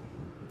Aldi.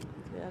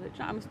 Yeah, do you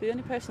know, I must be the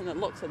only person that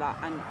looks at that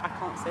and I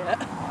can't see it.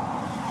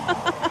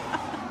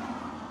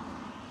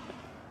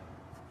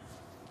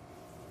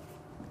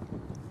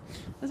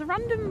 There's a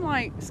random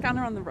like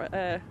scanner on the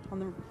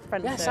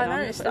fence. Yes, there. I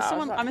noticed that.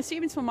 I'm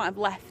assuming someone might have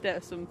left it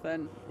or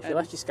something. If you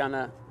left your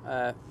scanner,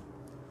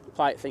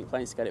 apply it to Think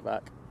Planes to get it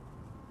back.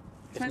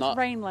 If not,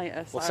 rain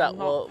later. So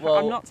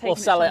I'm not taking we'll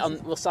sell it.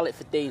 We'll sell it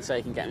for Dean so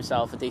he can get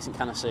himself a decent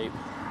can of soup.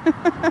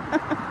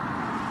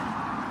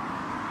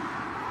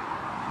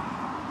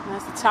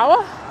 There's the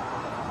tower.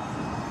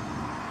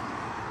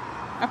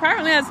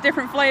 Apparently, it's a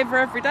different flavour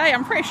every day.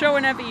 I'm pretty sure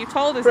whenever you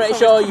told us, pretty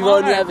sure you've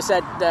only ever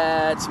said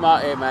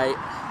tomato, mate.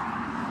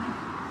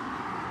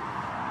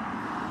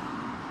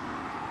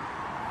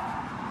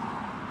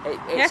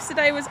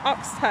 Yesterday was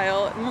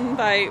oxtail.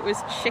 Monday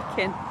was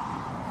chicken.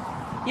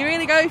 You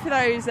really go for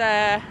those.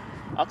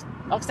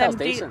 Oxtail's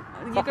decent.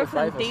 You go for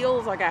them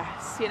deals, I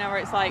guess. You know, where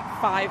it's like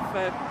 5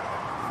 for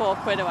 £4 or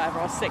whatever,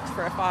 or 6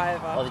 for a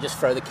 £5. Or they just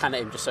throw the can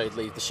at him just so he'd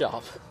leave the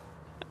shop.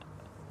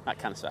 That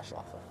kind of special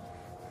offer.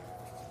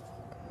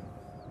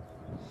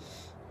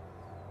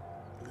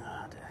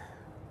 Oh dear.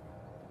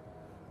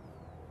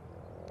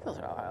 Feels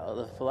like a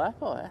Liverpool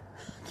airport, eh?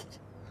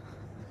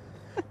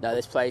 No,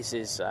 this place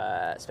is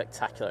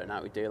spectacular at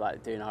night. We do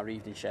like doing our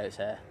evening shows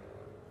here.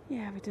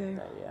 Yeah, we do.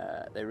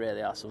 They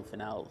really are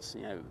something else.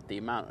 You know, the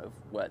amount of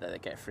work that they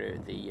get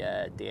through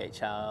the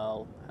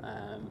DHL,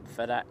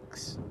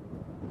 FedEx.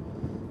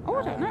 Oh,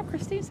 I don't know.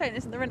 Christine's saying,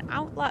 isn't there an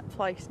outlet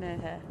place near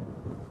here?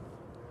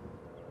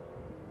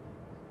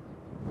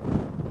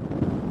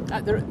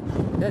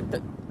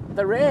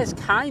 There is,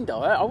 kind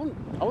of. I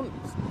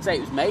wouldn't say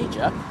it was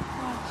major.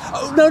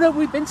 Oh no,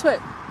 we've been to it.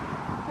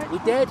 We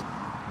did.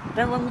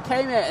 Then when we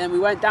came here and then we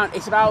went down,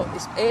 it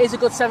is a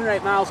good 7 or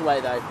 8 miles away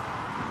though.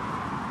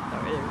 I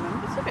don't really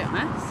remember, to be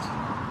honest.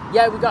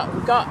 Yeah, we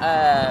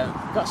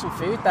got some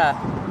food there.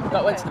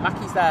 Went to the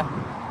Mackey's there,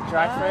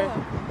 drive through.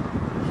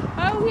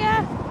 Oh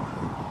yeah.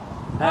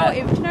 Do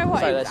you know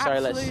what?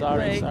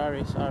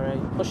 Sorry.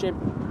 Push him.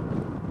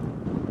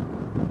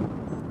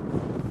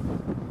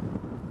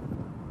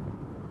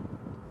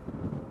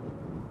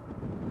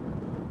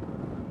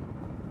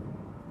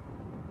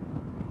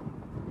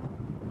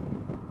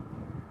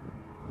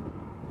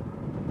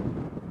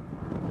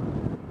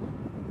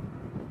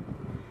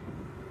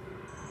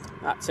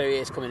 That 2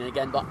 years coming in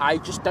again, but I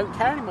just don't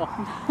care anymore.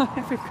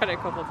 We've got it a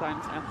couple of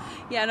times now.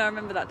 Yeah, no, I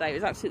remember that day. It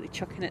was absolutely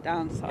chucking it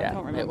down, so I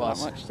don't remember that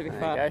much, to be fair.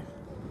 There you go.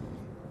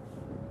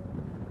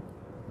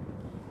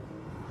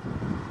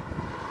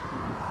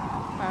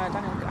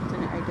 Daniel, good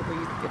afternoon.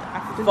 AW, good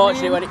afternoon.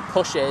 Fortunately, when it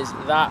pushes,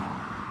 that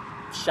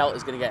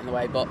shelter's going to get in the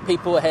way, but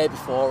people were here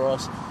before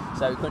us,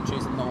 so we couldn't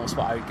choose the normal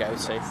spot I would go to.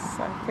 So,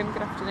 Kim,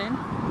 good afternoon.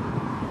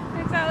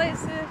 Exactly,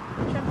 it's the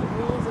general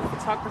rules of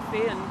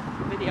photography and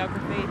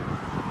videography.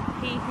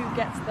 He who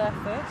gets there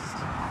first.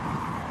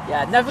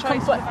 Yeah, never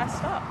complain. The best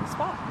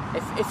spot.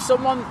 If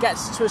someone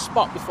gets to a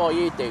spot before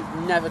you do,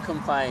 never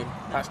complain.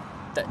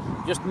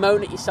 Just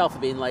moan at yourself for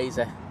being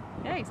lazy.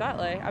 Yeah,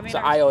 exactly. I mean,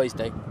 I always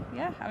do.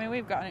 Yeah, I mean,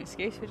 we've got an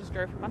excuse. We just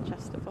drove from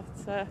Manchester, but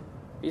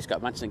you just got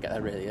to Manchester and get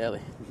there really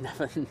early.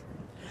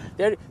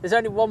 There's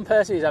only one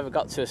person who's ever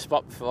got to a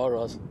spot before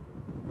us.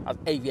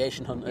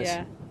 Aviation hunters.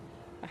 Yeah,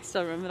 I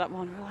still remember that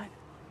one. We're like,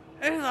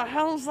 who the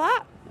hell's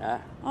that?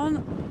 Yeah.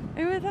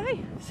 Who are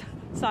they?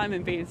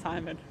 Simon being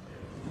Simon.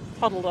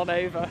 Toddled on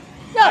over.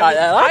 Yeah,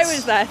 I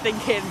was there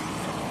thinking,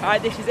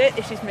 Alright, this is it.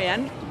 This is me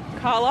end.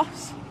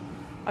 Carlos,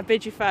 I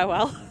bid you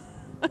farewell.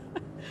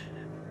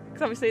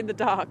 Because obviously in the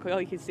dark,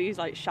 all you can see is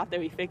like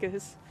shadowy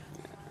figures.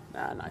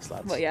 Nah, nice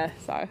lads. But yeah,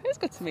 so it was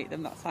good to meet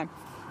them that time.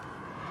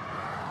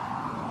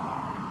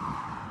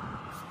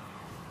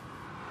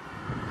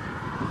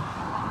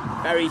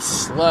 Very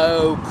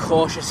slow,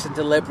 cautious and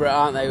deliberate,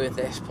 aren't they, with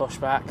this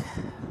pushback?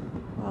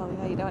 Well,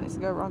 yeah, you don't want it to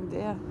go wrong, do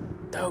you?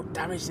 Don't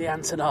damage the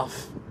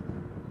Antonov.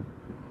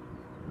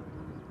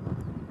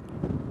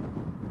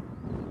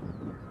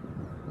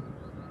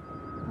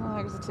 Oh,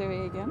 there's a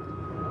 2E again.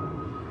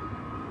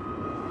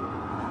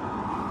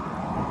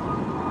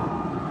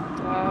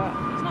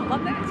 It's not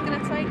landing, it's going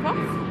to take off.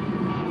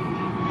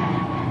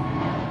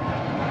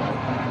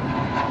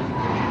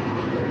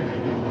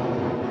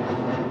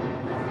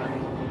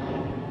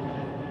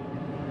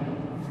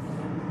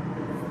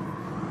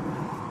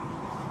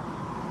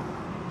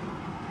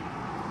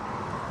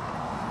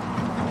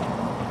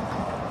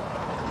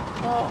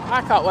 Oh,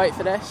 I can't wait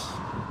for this.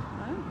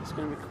 It's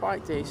going to be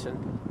quite decent.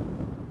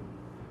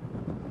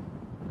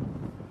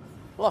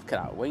 Look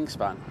at that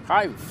wingspan. I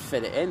can't even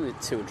fit it in with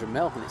 200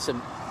 mil, and it's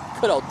a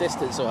good old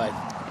distance away.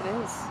 It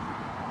is.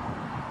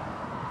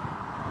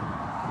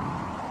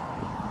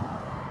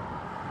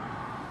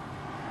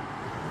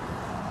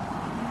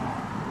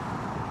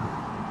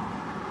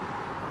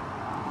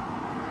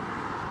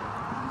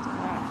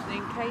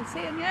 Afternoon,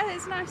 Katie, and yeah,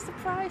 it's a nice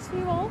surprise for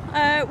you all.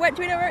 Where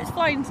do we know where it's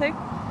flying to?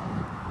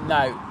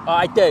 No,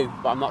 I do,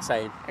 but I'm not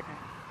saying. Okay.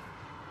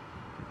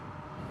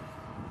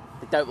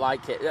 I don't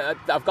like it.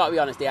 I've got to be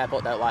honest, the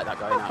airport don't like that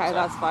going out. Okay, so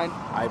that's fine.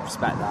 I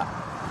respect that.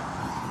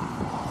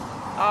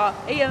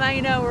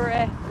 EMA know we're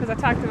here because I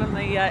tagged them on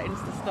the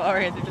Insta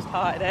story and they just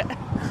hearted it.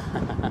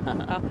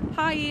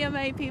 Hi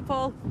EMA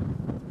people.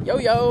 Yo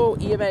yo,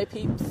 EMA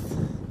peeps.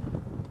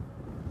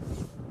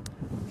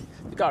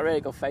 We've got a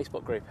really good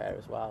Facebook group here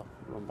as well,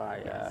 run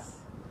by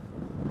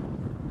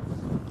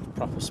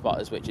proper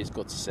spotters, which is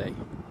good to see.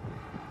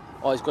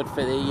 Always good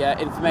for the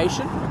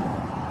information.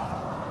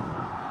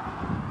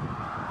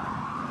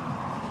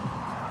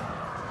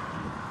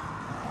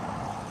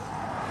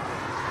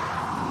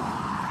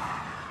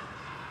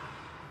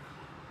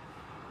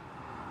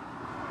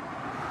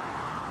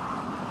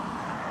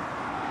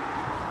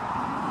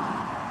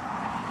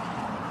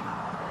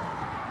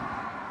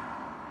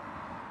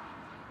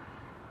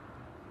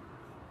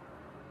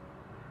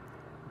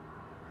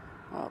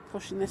 Well,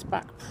 pushing this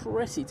back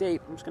pretty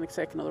deep. I'm just going to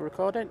take another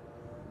recording.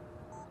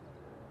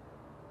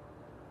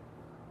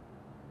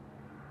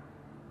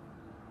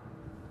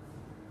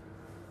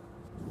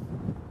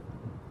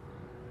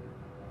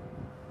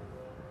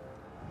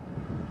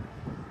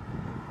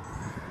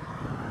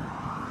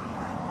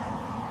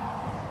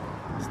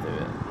 Let's do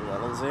it a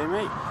little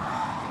zoomy.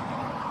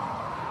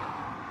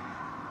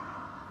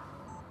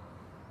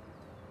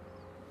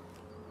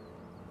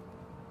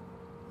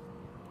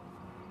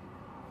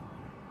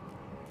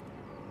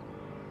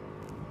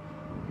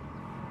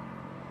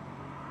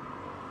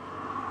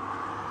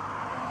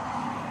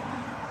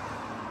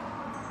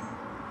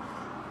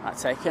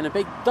 That's taking a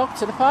big dog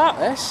to the park,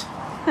 this.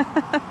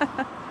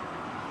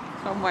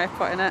 One way of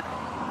putting it.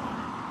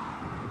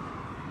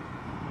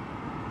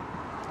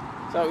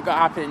 So what we've got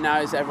happening now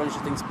is everyone's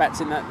just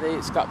expecting that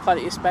it's got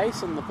plenty of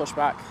space on the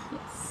pushback. Yes.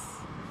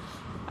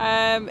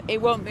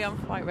 It won't be on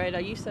Flight Radar.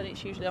 You said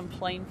it's usually on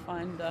Plane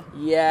Finder.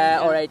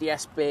 Yeah, or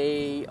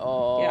ADSB,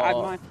 or yeah,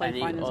 my Plane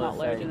Finder's not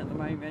loading thing at the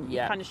moment.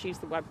 Yeah. You can just use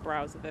the web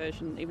browser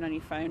version, even on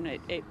your phone.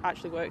 It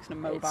actually works in a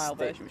mobile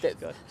version, which is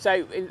good.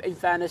 So, in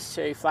fairness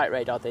to Flight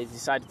Radar, they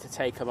decided to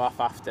take them off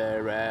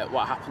after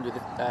what happened with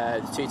the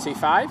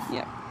 225.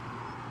 Yep.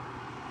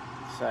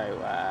 So,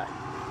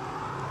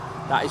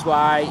 that is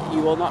why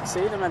you will not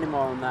see them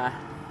anymore on there.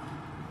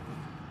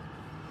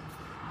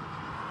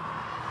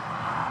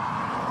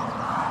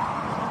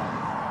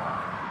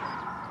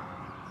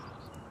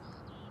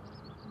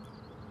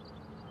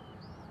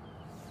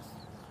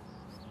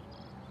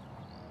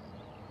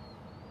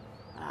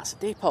 That's a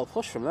deep old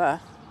push from there.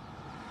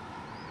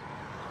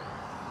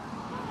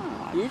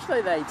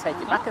 Usually they take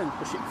it back and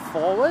push it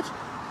forward.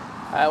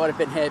 When I've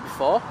been here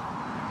before.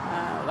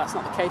 That's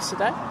not the case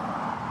today.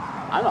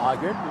 I'm not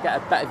arguing, we get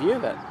a better view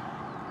of it.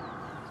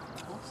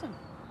 Awesome.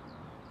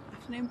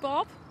 Afternoon,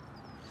 Bob.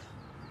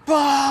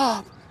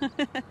 Bob!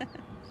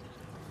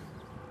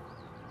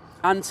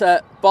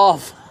 Anta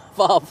Bob.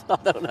 Bob. I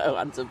don't know,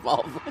 Anta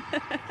Bob.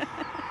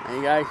 There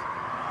you go.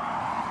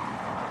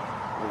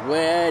 The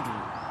weird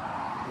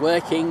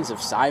workings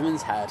of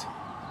Simon's head.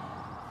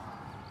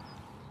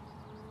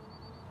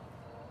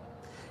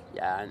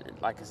 Yeah, and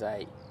like I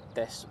say,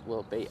 this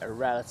will be a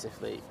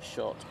relatively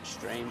short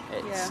stream.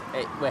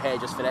 We're here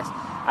just for this.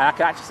 And I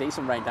can actually see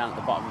some rain down at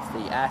the bottom of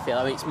the airfield.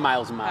 I mean, it's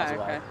miles and miles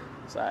away.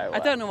 So I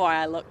don't know why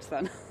I looked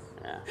then.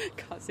 Yeah.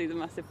 Can't see the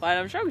massive plane.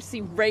 I'm sure we see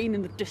rain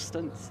in the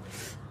distance.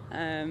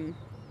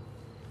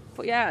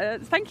 But yeah,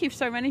 thank you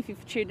so many of you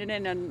for tuning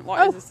in. And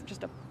what is this?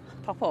 Just a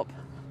pop up?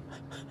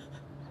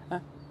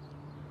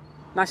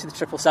 Nice of the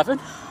 777.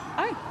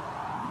 Oh.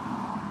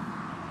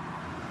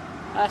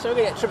 So we're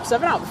going to get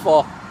 777 out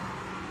before.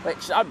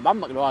 which I'm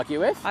not going to argue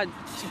with. Some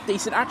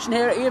decent action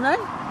here at EMA.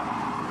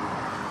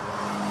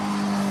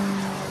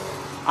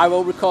 I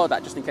will record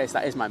that just in case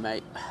that is my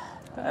mate.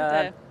 Good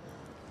idea.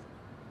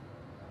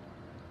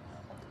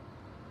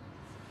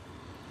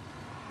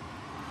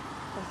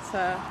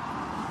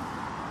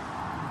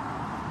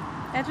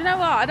 Yeah, do you know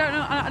what? I don't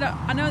know.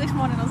 I know this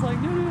morning I was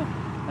like, no,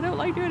 I don't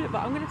like doing it,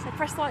 but I'm going to say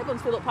press the like button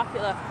so we look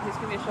popular. It's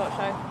going to be a short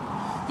show.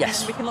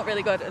 Yes. We can look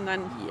really good, and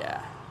then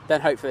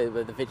then hopefully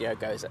the video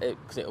goes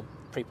because it'll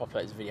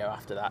pre-populate the video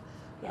after that.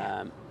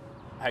 Yeah.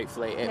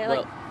 Hopefully it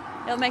will.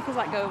 It'll make us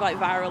go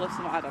viral or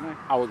something. I don't know.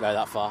 I won't go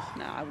that far.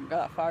 No, I wouldn't go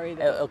that far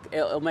either.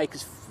 It'll make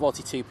us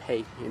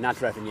 42p in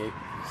ad revenue.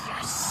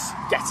 Yes,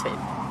 get in.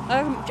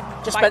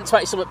 Just spent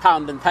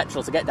 £20 in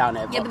petrol to get down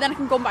here. Yeah, but then I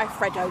can go and buy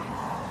Freddo.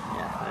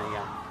 Yeah, there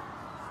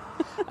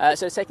you go.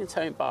 So taking the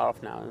towing bar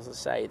off now, as I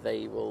say,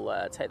 they will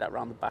take that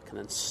round the back and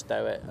then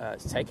stow it.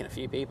 It's taken a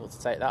few people to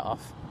take that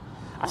off.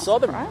 I saw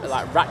them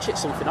ratchet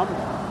something on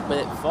with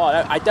it before.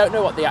 I don't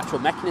know what the actual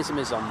mechanism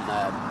is on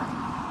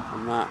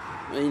that.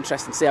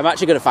 Interesting to see. I'm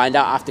actually going to find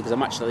out after because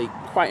I'm actually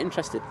quite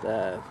interested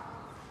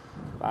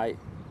by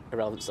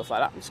irrelevant stuff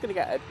like that. I'm just going to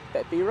get a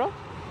bit of B-roll.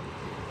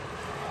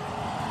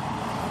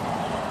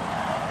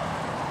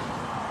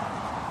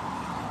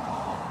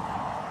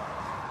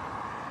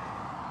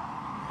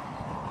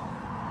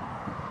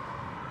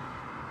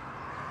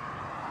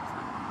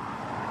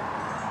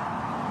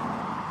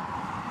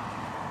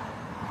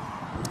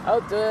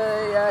 Oh,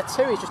 the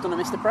Tui just done a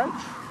missed approach.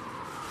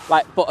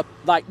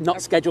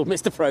 Not scheduled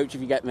missed approach,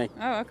 if you get me.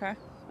 Oh, okay.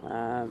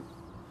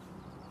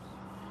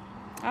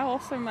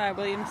 Awesome.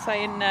 William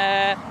saying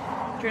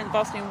during the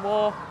Bosnian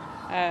War,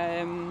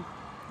 in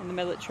the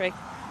military,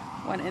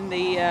 went in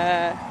the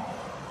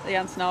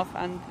Antonov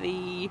and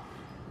the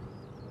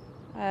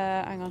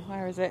hang on,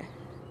 where is it?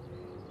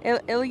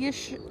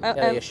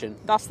 Ilyushin.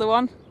 That's the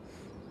one.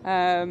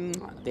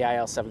 The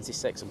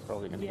IL-76. I'm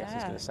probably going to guess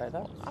he's going to say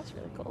that. That's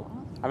really cool.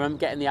 I remember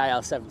getting the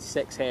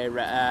IL-76 here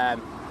at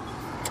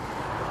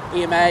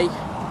EMA.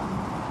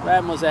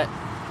 When was it?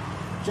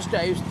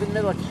 It was the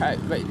middle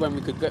of when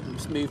we could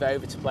move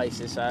over to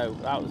places. So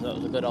that was a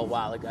good old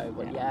while ago.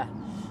 But yeah.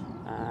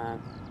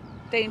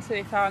 Dean, to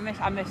be fair,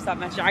 I missed that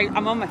message.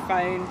 I'm on my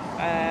phone.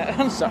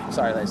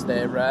 Sorry, Liz.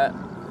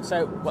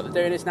 So what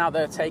they're doing is now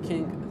they're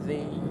taking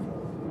the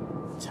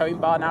towing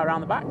bar now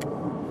around the back.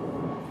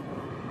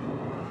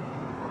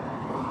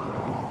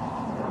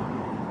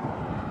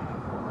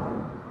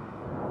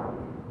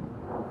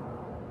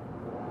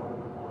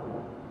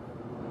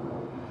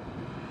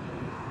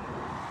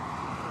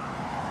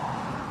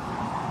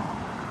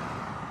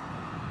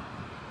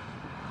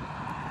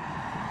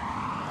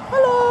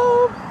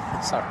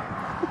 Sorry.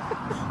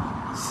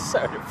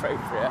 So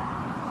inappropriate.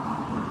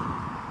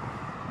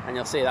 And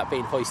you'll see that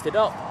being hoisted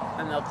up,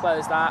 and they'll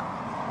close that,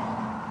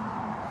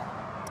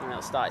 and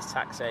it'll start its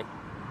taxi.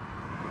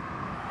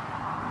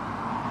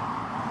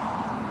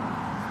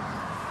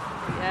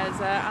 Yeah,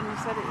 as Andy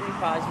said it,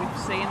 as we've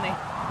seen, they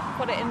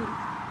put it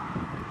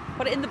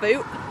in the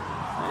boot,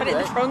 put it in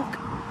the trunk,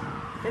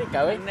 get it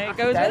going, and there it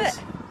goes with it.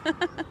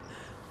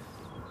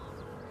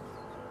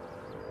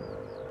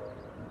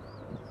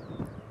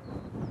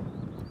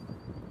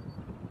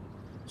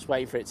 Just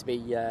waiting for it to be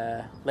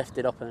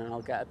lifted up, and then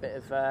I'll get a bit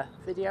of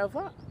video of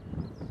that.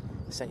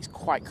 So it's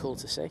quite cool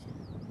to see.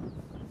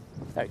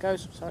 There it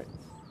goes. Sorry.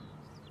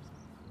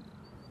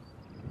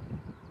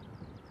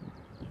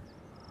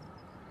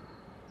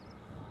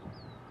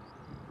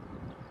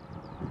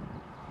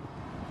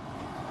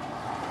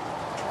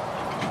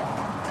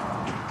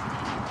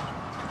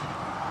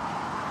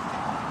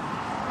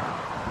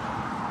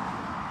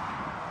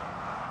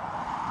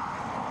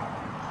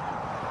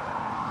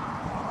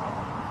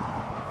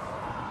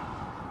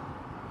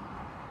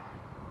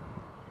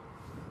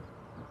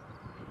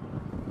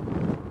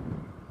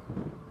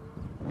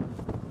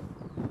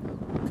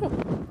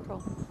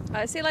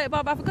 See you later,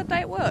 Bob. Have a good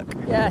day at work.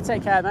 Yeah,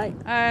 take care, mate.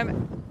 I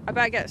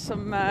better get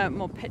some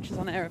more pictures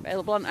on air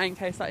available in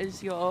case that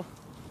is your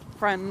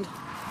friend.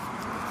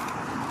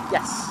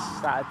 Yes,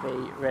 that'd be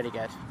really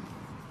good.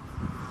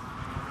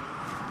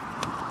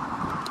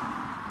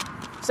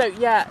 So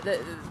yeah,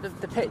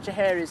 the picture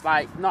here is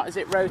like not as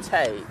it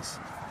rotates,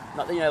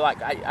 not it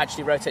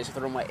actually rotates with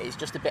the runway. It's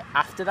just a bit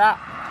after that.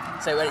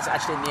 So when it's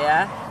actually in the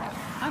air.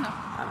 I know.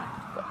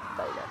 But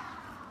there you go.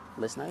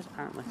 Liz knows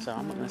apparently, so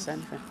I'm not going to say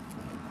anything.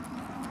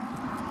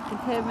 You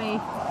can hear me.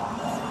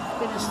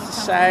 Just to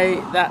say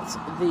that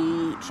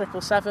the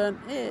 777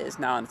 is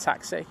now in a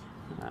taxi.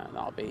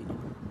 That'll be,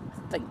 I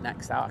think,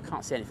 next out. I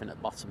can't see anything at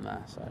the bottom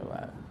there, so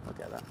we'll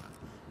get that.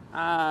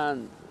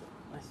 And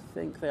I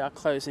think they are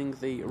closing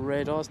the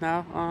rear doors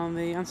now on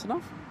the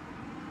Antonov.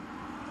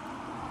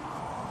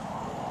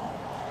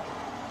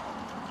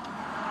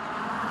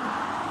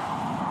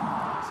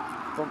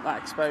 Bump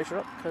that exposure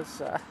up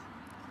because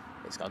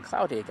it's gone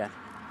cloudy again.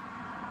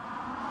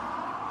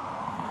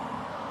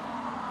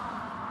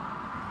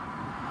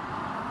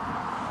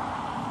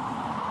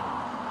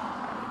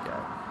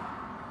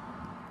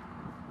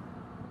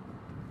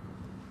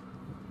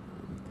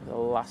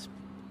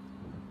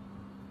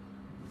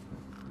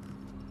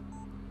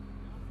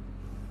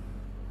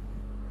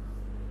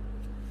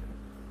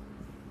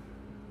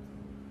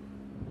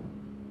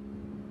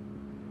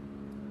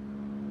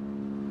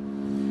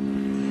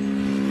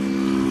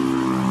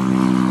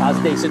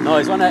 decent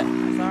noise, wasn't it?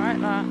 It's alright,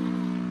 that.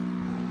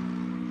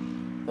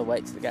 They'll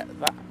wait to get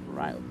that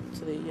right up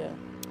to the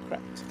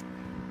correct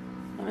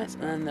limits,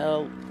 and then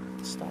they'll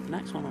start the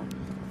next one on.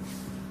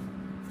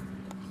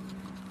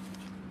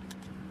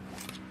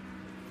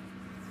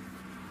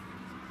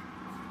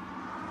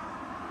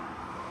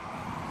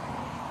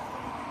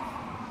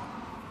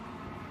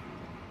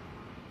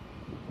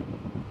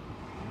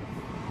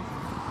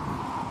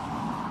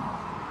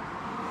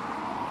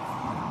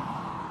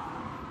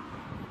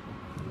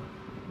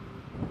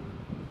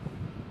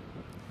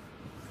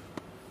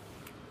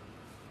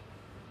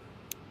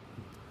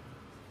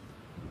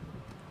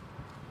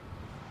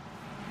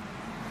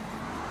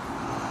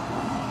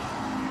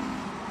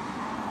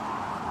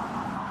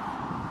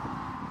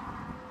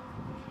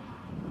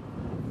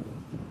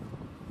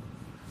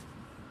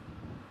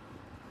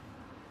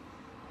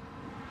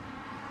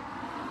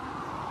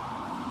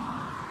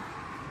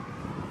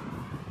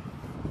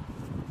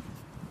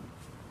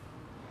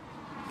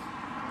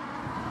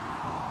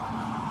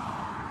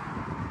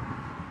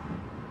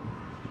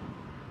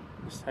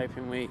 Just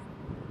hoping we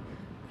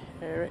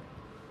hear it.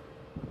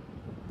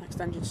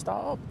 Next engine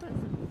start up.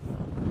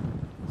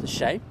 It's a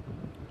shame,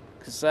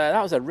 because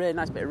that was a really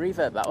nice bit of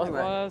reverb, that wasn't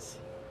it? It was.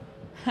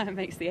 It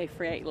makes the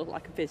A38 look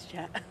like a biz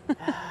jet.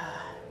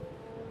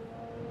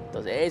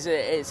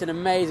 It's an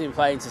amazing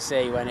plane to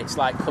see when it's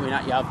like coming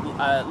at you.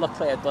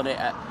 Luckily I've done it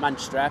at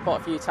Manchester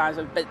Airport a few times.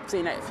 I've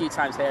seen it a few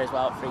times here as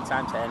well, 3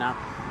 times here now.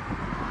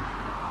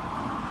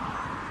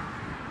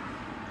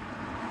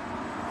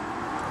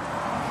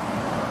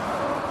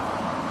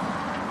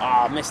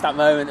 I missed that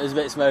moment. There was a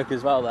bit of smoke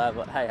as well there,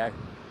 but hey ho,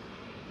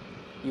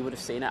 you would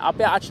have seen it. I'll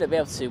actually be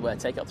able to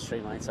take it off the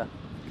stream later.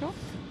 Cool.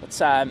 But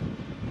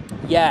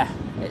yeah,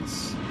 it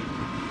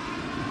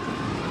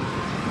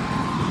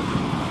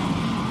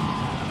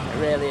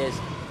really is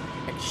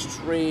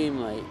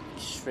extremely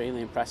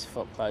impressive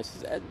up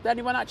close. Has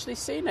anyone actually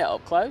seen it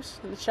up close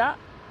in the chat?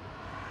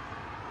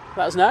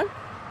 Let us know.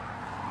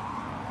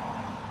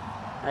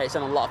 It's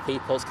on a lot of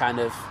people's kind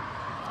of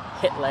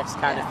hit list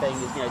kind of thing,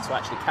 you know, to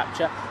actually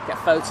capture, get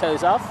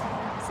photos of.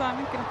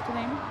 Simon, good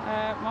afternoon.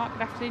 Mark,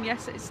 good afternoon.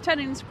 Yes, it's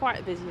turning into quite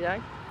a busy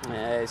day.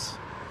 It is.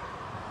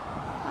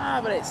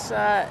 But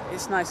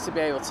it's nice to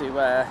be able to get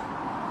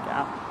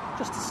out.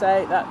 Just to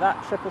say that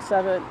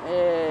 777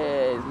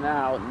 is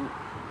now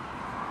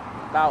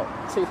about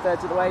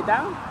 2/3 of the way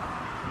down.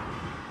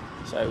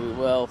 So we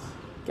will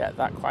get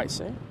that quite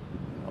soon.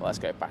 Well, let's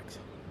go back.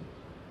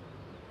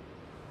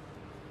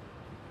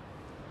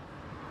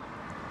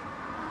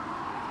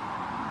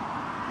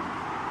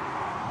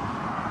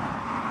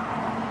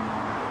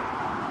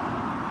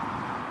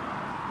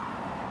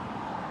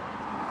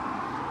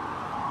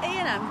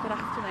 Good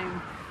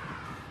afternoon.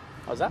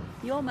 What was that?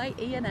 Your mate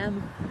Ian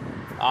M.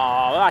 Oh,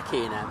 I like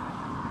Ian M.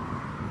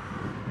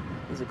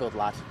 He's a good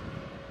lad.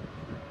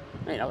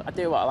 You know, I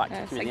do what I like.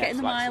 Yeah, Kicking so in the getting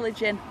the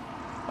mileage in.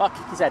 Well, I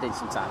kick his head in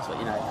sometimes, but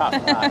you know, apart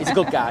from that, he's a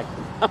good guy.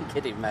 I'm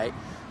kidding, mate.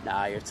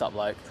 Nah, you're a top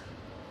bloke.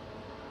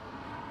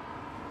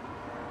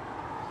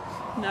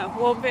 No,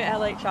 won't be at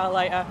LHR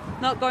later.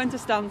 Not going to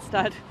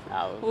Stansted.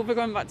 No. We're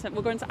going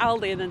to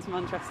Aldi and then to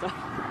Manchester.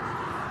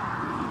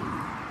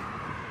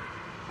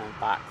 I'm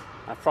back.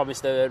 I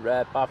promised there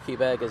were barbecue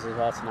burgers as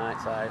well tonight,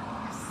 so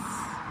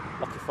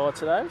looking forward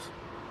to those.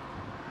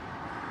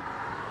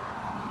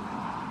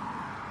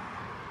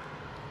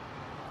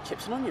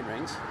 Chips and onion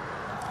rings.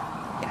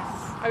 Yes,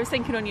 I was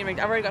thinking onion rings.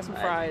 I've already got some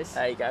fries.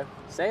 There you go.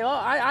 See, well,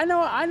 I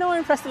know I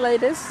impressed the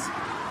ladies.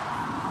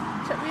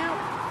 Check me out.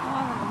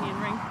 I'll have an onion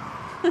ring.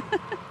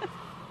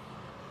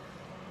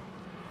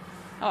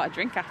 Oh, a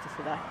drink after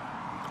today.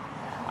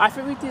 I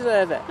think we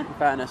deserve it, in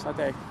fairness. I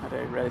do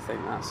really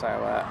think that. So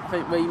I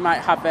think we might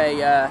have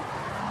a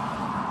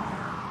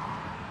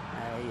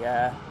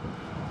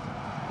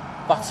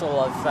bottle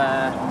of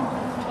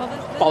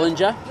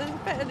Bollinger. There's a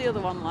bit of the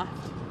other one left.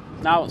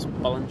 No, it's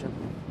Bollinger.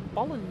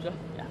 Bollinger?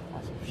 Yeah,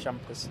 that's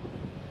Champers.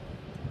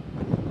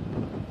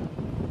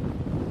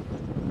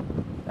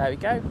 There we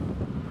go.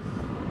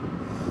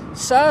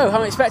 So,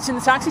 I'm expecting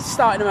the taxi to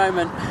start in a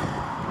moment.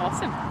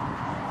 Awesome.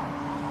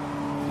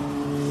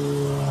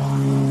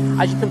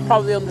 As you can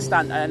probably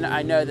understand, and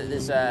I know that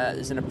there's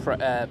an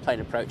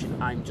plane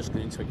approaching, I'm just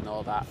going to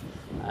ignore that.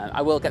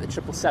 I will get the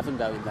 777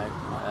 going though,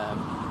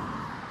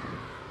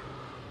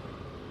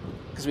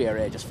 because we are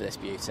here just for this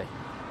beauty.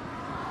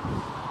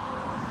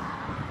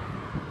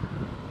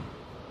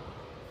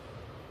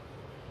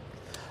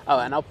 Oh,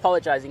 and I'll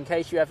apologise in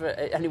case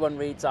anyone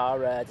reads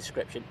our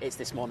description. It's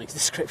this morning's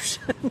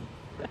description.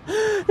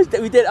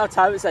 We didn't have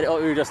time to set it up.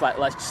 We were just like,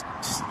 let's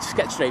just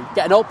get stream,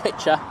 get an old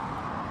picture.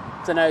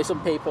 I know some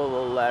people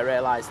will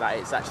realise that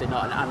it's actually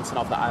not an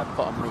Antonov that I've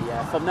put on the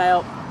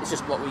thumbnail. It's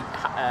just what we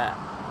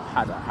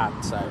had at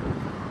hand. So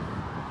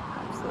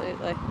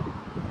absolutely.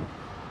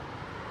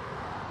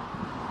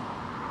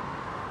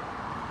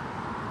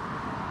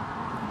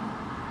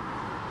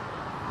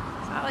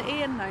 Sally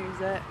Ian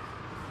knows it.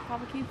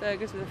 Barbecue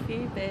burgers with a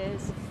few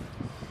beers.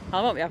 I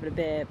won't be having a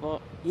beer,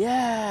 but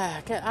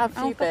yeah, have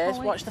a few beers,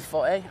 watch the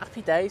footy.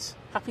 Happy days,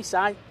 happy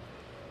side.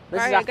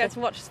 Right, I get to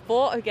watch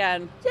sport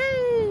again. Yay!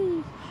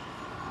 Oh,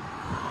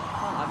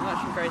 I've been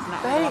watching Grey's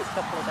Anatomy the last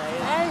couple of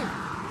days. Hey,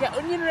 get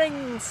onion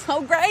rings.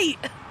 Oh, great!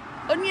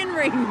 Onion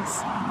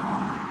rings.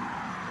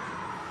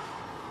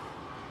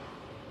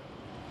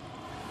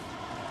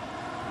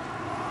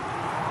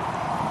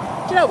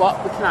 Do you know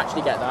what? We can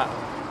actually get that.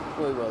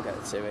 We will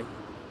get the TUI.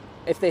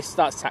 If this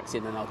starts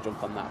taxiing, then I'll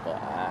jump on that. But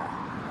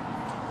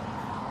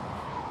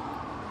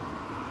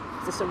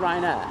is this a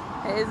Ryanair?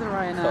 It is a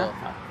Ryanair, Cool.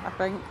 I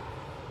think.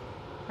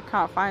 I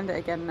can't find it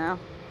again now.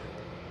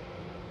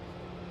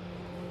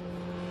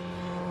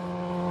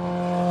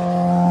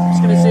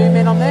 Just going to zoom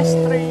in on this.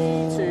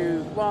 3,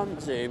 2, 1,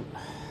 zoom.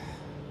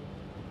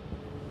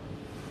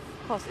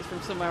 Of course, it's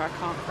from somewhere I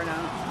can't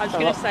pronounce. I was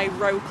going to say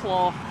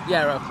Roclaw.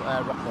 Yeah,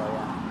 Rockwell,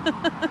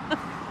 yeah.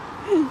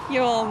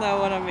 You all know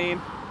what I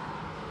mean.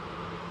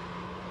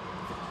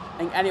 I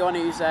think anyone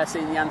who's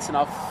seen the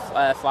Antonov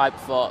flight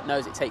before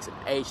knows it takes an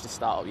age to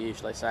start up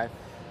usually, so...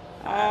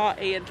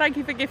 Ian, thank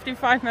you for gifting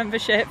 5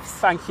 memberships.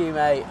 Thank you,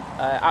 mate.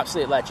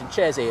 Absolute legend.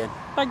 Cheers, Ian.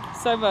 Thank you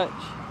so much.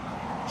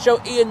 Show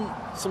Ian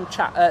some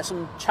chat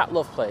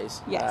love,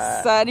 please.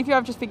 Yes, and if you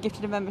have just been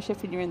gifted a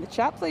membership and you're in the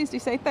chat, please do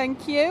say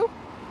thank you.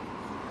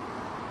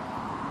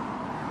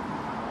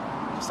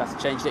 Just had to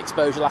change the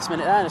exposure last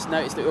minute there and just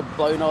noticed that we were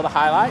blowing all the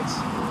highlights.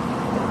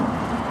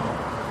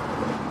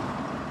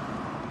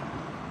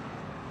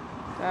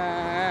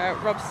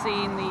 Rob's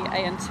seen the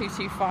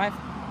AN225.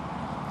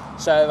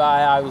 So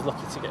I was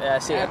lucky to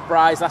see it at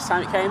Bry's last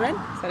time it came in.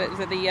 So it was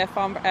at the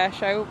Farnborough Air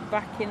Show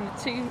back in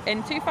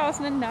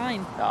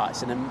 2009. Oh,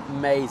 it's an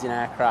amazing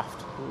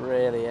aircraft, it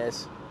really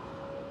is.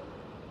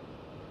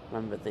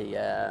 Remember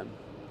the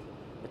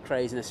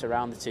craziness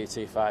around the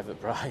 225 at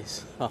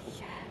Bry's. Oh.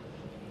 Yeah.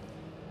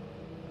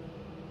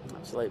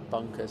 Absolute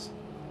bonkers.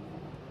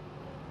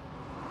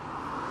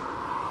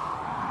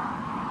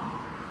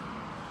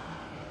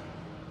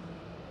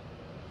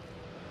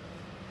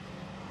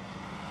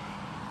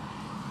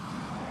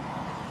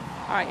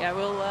 Alright, yeah,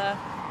 we'll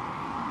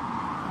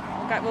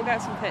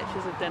get some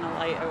pictures of dinner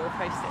later. We'll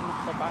post it in the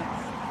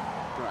clubhouse.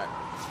 Right,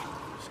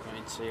 just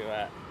going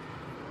to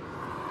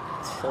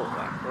tilt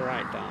that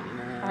right down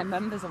there. My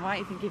members, I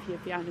might even give you a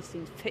behind the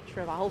scenes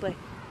picture of Aldi.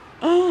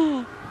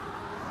 Oh!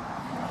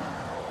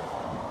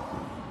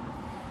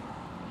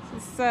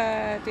 This is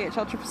DHL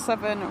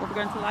 777. We'll be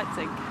going to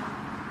Leipzig.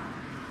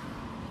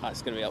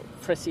 That's going to be up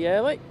pretty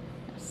early.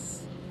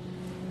 Yes.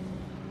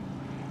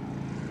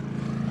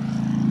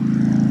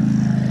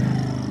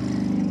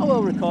 I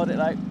will record it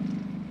though,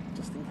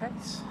 just in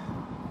case.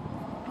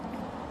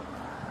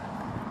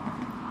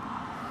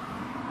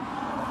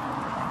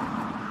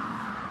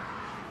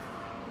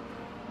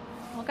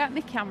 I'll get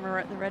my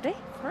camera at the ready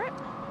for it.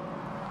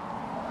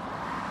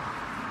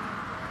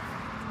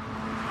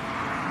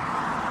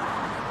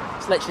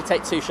 Just literally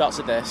take 2 shots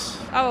of this.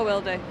 Oh, I will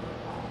do.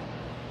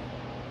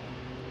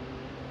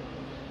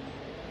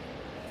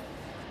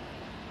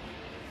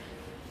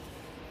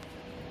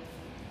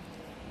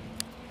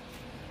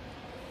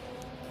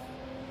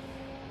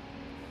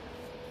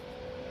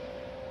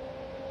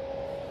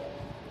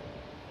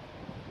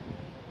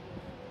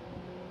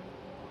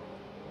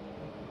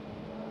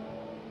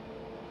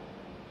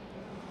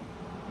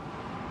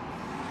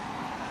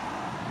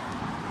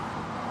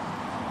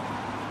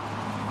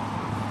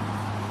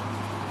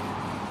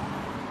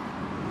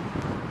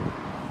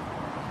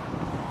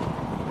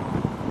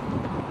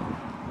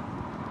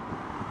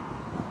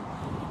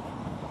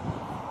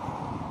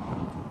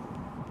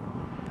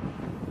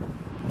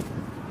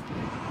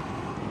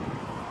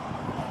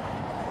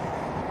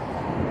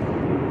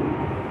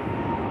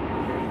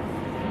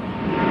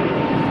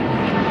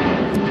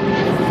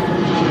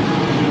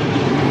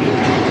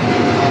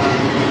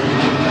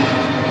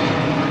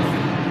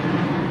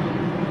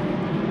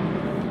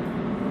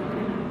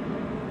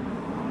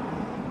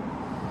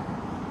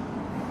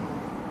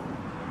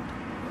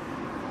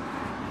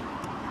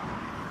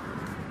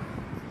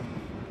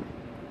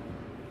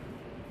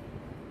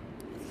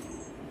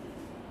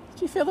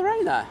 Do you feel the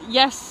rain there?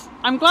 Yes,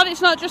 I'm glad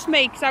it's not just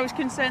me because I was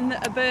concerned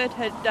that a bird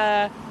had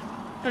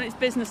done its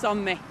business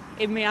on me,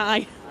 in my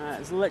eye.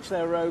 There's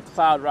literally a rogue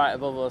cloud right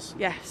above us.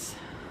 Yes.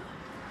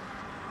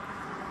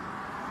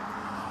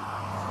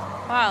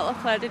 Well,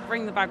 luckily I did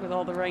bring the bag with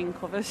all the rain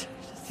covers,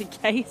 just in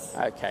case.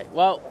 Okay,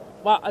 well,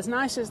 as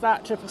nice as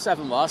that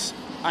 777 was,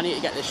 I need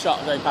to get this shot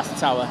of going past the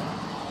tower.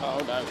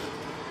 Oh no.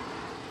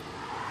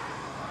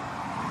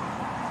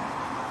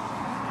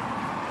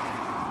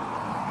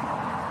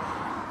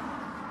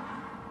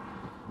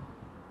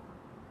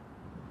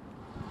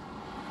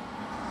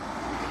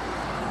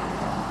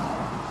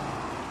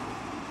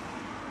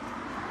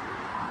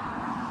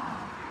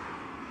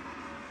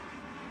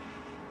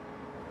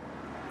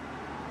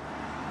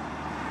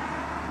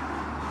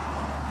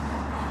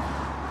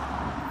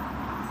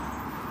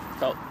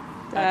 Cool.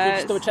 Can you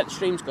just double check the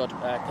stream's good?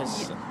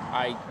 Because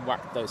I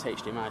whacked those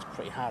HDMIs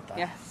pretty hard there.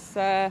 Yes.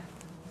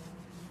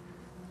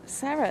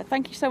 Sarah,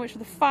 thank you so much for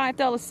the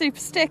 $5 super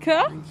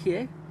sticker. Thank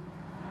you.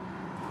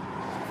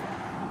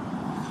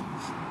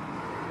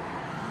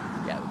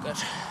 Yeah, we're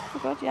good.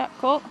 good, yeah,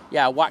 cool.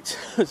 Yeah, I whacked.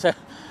 So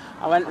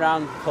I went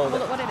round. Well,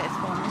 look what it is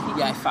for me.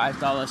 Yeah,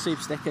 $5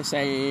 super sticker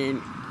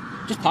saying,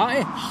 just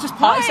party. Just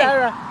party,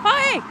 Sarah.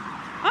 Party!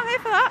 I'm here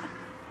for that.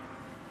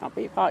 I'll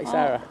beat party,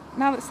 Sarah.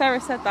 Now that Sarah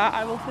said that,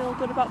 I will feel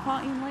good about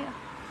partying later.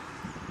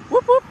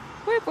 Whoop whoop.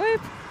 Whoop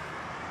whoop.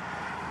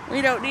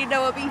 We don't need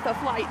no Ibiza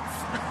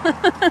flights.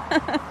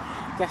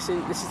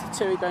 Guessing this is the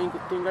tour doing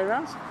go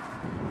rounds.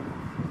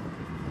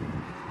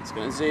 It's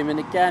going to zoom in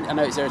again. I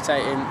know it's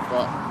irritating,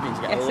 but it means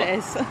you get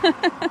Yes, it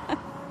is.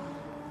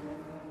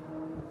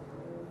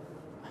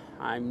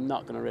 I'm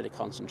not going to really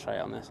concentrate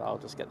on this. I'll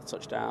just get the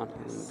touchdown.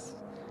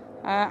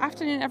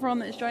 Afternoon, everyone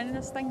that is joining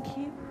us. Thank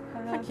you.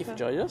 Thank you for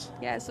joining us.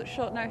 Yeah, it's such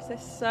short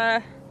notice.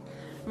 I'm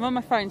on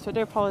my phone, so I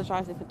do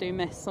apologise if I do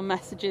miss some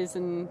messages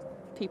and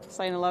people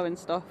saying hello and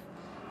stuff.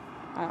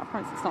 I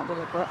promise it's not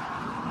deliberate.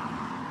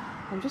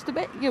 I'm just a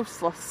bit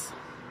useless.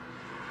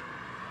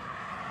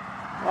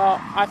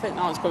 Well, I think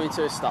that one's coming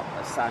to a stop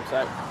this time,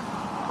 so...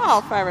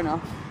 Oh, fair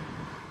enough.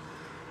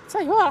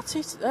 Tell you what, the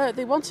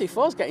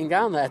 124's getting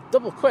down there.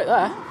 Double quick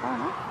there. Fair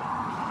enough.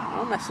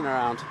 I'm messing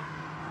around.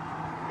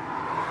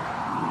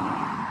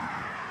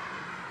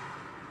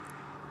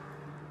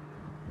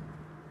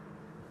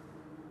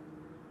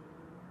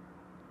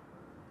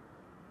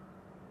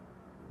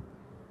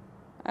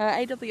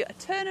 AW, a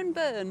turn and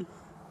burn.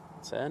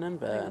 Turn and I think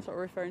burn. that's what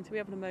we're referring to. We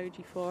have an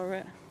emoji for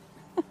it.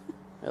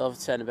 We love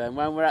a turn and burn.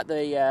 When we're at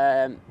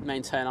the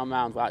main turn on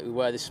Mound, like we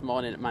were this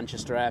morning at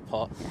Manchester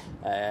Airport,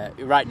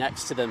 we're right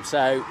next to them.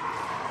 So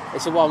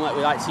it's the one that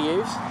we like to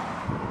use.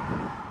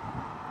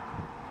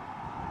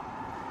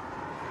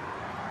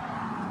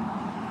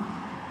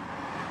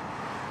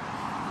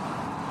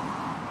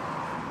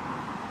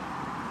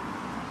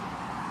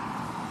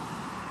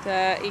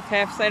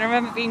 EKF saying, I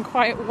remember it being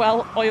quite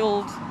well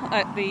oiled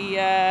at the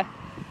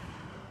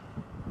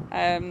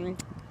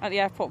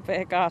airport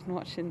beer garden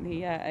watching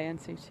the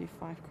AN225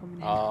 coming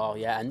in. Oh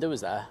yeah, Ender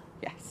was there.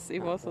 Yes, he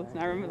was. Wasn't he?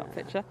 I remember that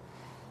picture.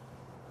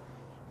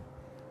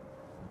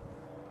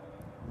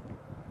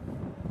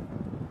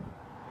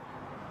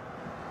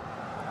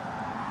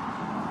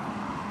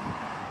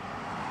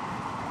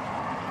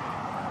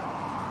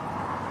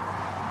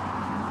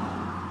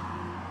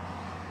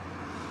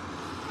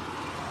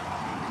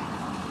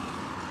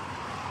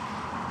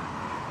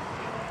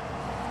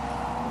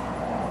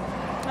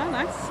 Oh,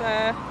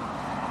 nice.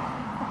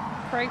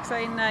 Craig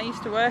saying I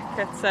used to work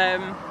at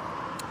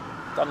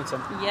Donington.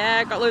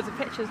 yeah, got loads of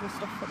pictures and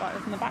stuff like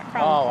this in the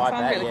background. Oh, That I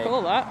sounds bet, really yeah.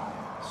 cool, that.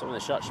 Some of the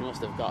shots you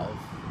must have got are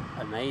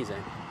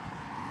amazing.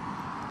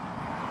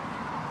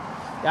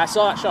 Yeah, I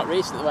saw that shot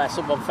recently where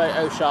someone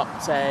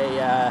photoshopped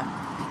a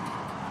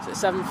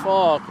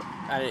 7.4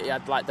 and it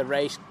had like the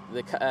race,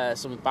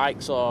 some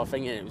bikes or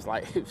thing, and it was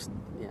like,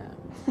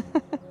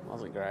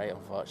 wasn't great,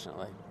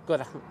 unfortunately.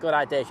 Good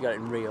idea if you got it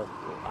in real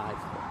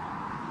life.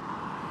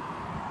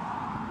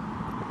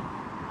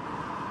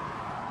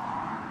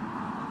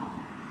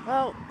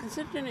 Well,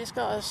 considering it's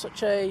got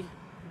such a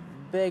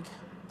big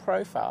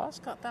profile, it's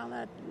got down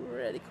there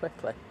really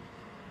quickly.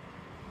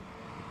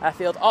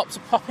 Airfield ops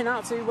are popping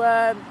out to,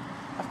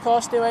 of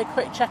course, do a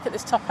quick check at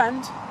this top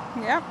end.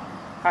 Yep.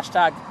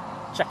 Hashtag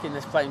checking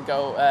this plane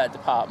go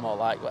depart more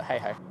like, but hey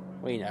ho,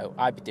 we know,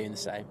 I'd be doing the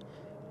same.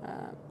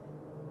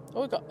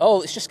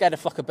 It's just scared a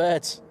flock of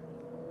birds.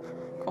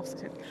 Of course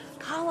it is.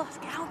 Carlos,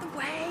 get out of the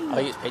way. I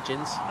think it's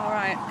pigeons. All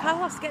right,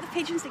 Carlos, get the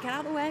pigeons to get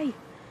out of the way.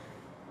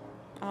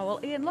 Oh, well,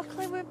 Ian,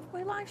 luckily we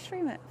live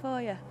stream it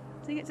for you,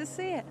 so you get to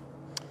see it.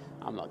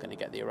 I'm not going to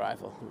get the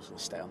arrival. I'm just going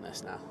to stay on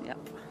this now.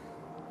 Yep.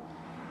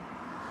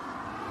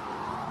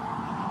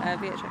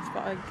 VHX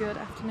got a good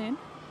afternoon.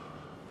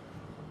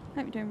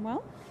 Hope you're doing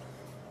well.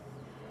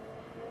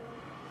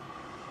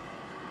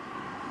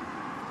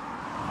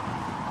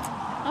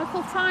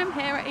 Local time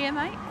here at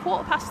EMA,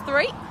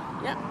 3:15.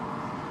 Yeah.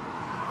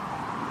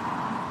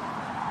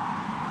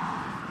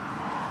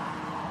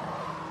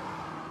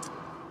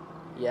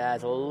 Yeah,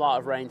 there's a lot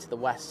of rain to the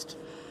west.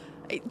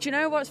 Do you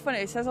know what's funny?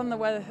 It says on the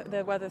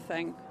weather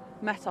thing,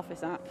 Met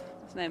Office app.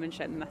 It's name and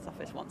shame the Met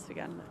Office once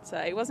again.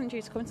 But, it wasn't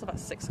due to come until about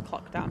 6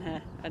 o'clock down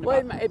here.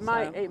 Well, it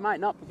might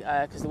not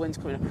because the wind's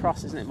coming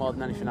across, isn't it, more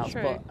than anything else?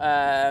 True.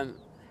 But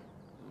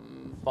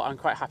I'm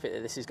quite happy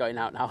that this is going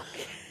out now,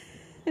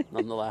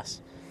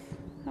 nonetheless.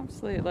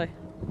 Absolutely.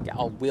 Get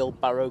our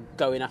wheelbarrow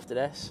going after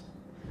this.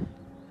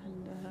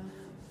 And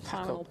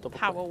Pack final up, double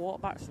power quick.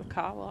 walk back to the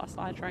car whilst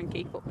I try and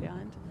keep up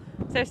behind.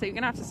 Seriously, you're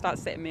going to have to start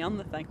sitting me on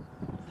the thing.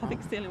 I think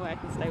it's the only way I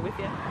can stay with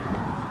you.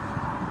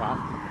 Wow.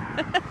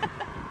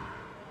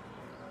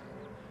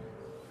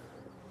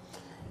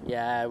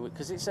 Yeah,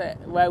 because it's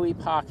where we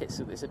park. It's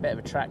a bit of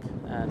a trek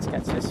to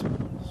get to this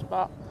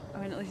spot. I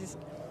mean, at least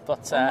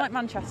But unlike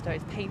Manchester,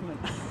 it's pavement.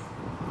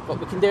 but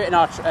we can do it in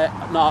our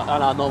not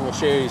on our normal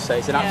shoes, so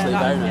it's an absolute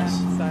bonus.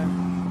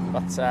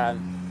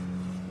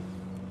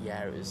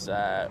 Yeah, But it was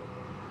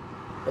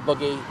the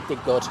buggy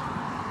did good.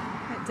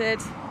 it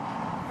did.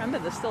 Remember,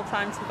 there's still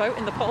time to vote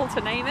in the poll to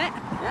name it.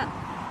 Yeah.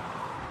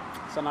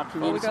 So now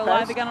Before we go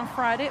live again on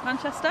Friday at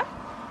Manchester.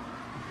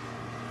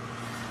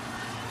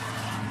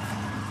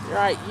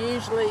 Right,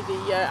 usually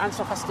the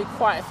Antonov has to do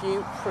quite a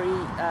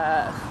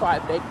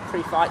big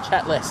pre-flight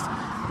checklist.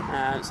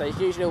 So it's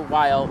usually a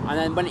while, and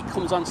then when it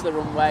comes onto the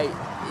runway,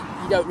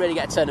 you don't really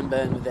get a turn and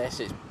burn with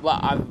this.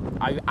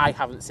 I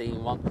haven't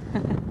seen one.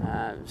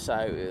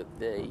 So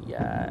they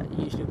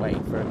usually wait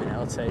for a minute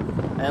or two,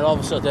 and then all of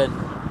a sudden,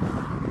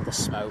 the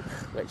smoke,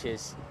 which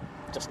is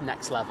just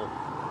next level.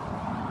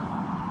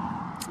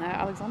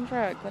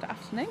 Alexandra, good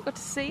afternoon. Good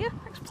to see you.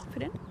 Thanks for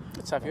popping in.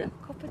 Good to have you in.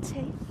 Cup of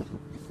tea.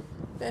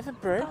 Bit of a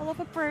brew. I love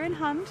a brew in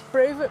hand.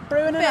 Brew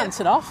and an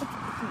Antonov.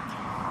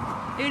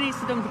 Who needs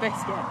to dunk a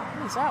biscuit?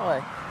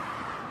 Exactly.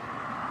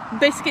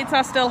 Biscuits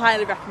are still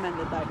highly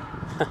recommended, though.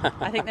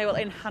 I think they will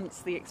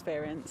enhance the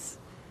experience.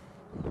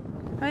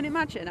 I mean,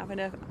 imagine having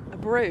a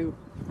brew,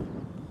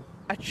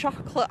 a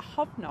chocolate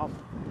hobnob.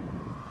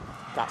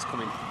 That's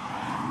coming.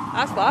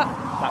 That's what?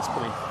 That's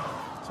coming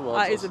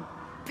towards us. That is a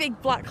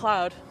big black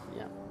cloud.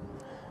 Yeah.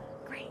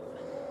 Great.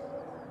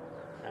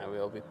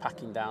 We'll be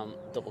packing down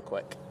double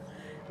quick.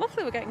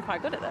 Luckily, we're getting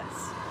quite good at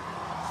this.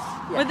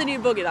 Yeah. With the new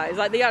buggy, that is.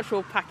 Like, the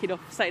actual packing up,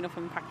 setting up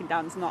and packing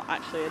down is not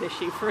actually an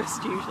issue for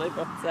us usually,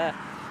 but...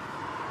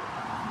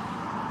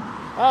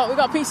 Oh, we've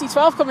got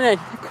PC-12 coming in.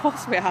 Of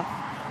course we have.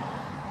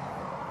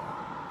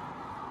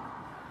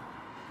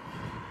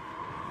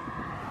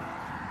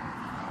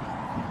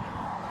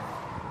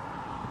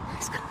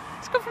 It's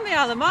come from the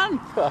Isle of Man.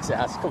 Of course it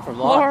has. It's come from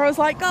Laura. Laura was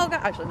like, go.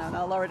 Actually,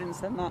 no, Laura didn't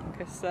send that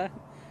because it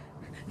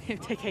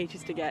would take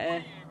ages to get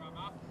here.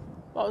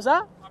 What was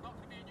that?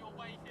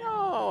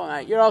 Oh,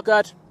 mate, you're all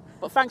good.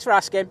 But thanks for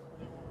asking.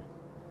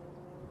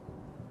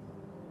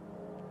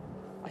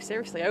 I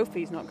seriously hope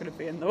he's not going to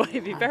be in the way.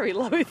 It'd be very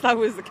low if that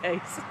was the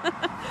case.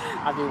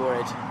 I'd be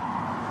worried.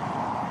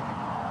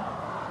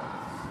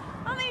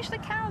 Aren't there usually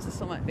cows or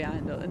something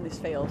behind us in this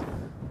field?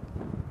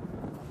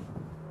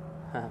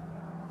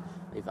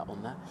 Leave that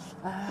one there.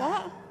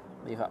 What?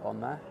 Leave that one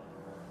there.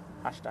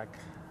 Hashtag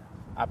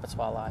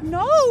abattoir life.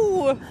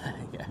 No! There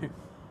you go.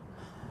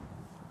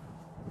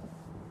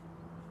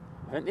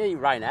 I think the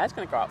Ryanair's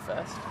going to go out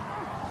first.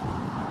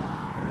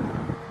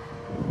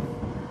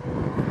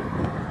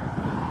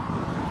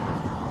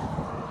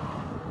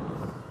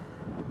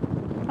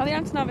 Oh, the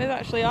Antonov is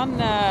actually on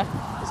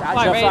It's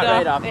flight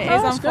radar. It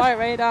is on good. flight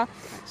radar.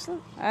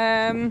 Excellent.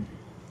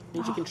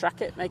 Means you can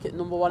track it, make it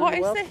number one What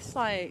in the is world. this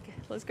like?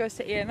 Let's go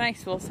to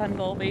EMS. We'll send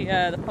all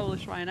the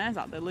Polish Ryanairs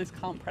out that Liz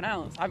can't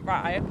pronounce. I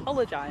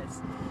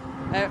apologise.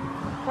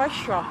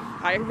 Restaurant.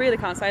 I really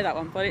can't say that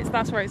one, but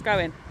that's where it's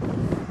going.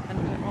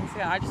 And once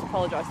again, I just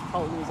apologise to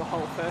Poland as a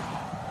whole for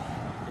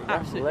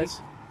absolutely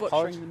Liz,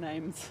 butchering the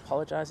names.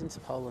 Apologising to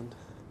Poland.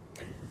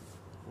 I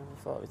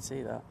never thought we'd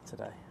see that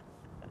today.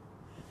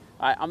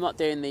 I'm not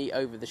doing the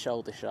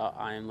over-the-shoulder shot.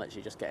 I am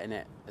literally just getting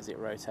it as it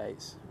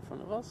rotates in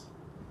front of us.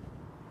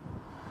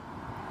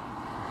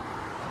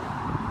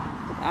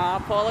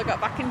 Paula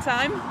got back in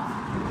time.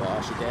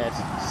 Oh, she did.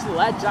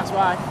 Sledge, that's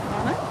why.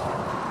 Oh, no.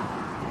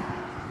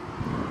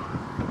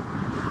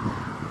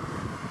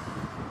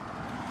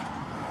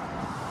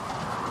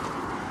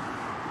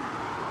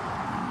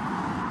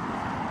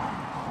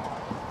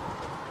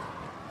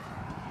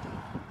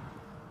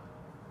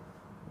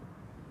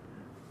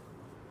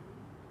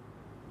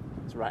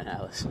 It's right now,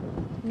 Alice.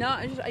 No,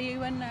 are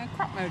you in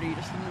crop mode or are you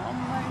just in normal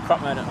mode?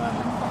 Crop mode at the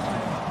moment.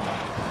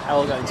 I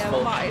will go into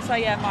full. Max, it's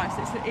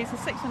a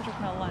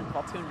 600ml length,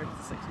 or 200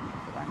 to 600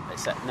 for them.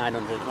 It's at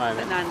 900 at the moment.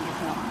 At 900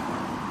 ml.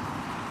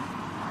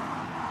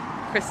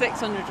 Because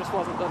 600 just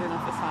wasn't good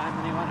enough this time,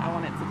 and I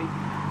want it to be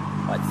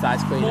Like the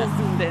size cleaner. more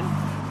zoomed in.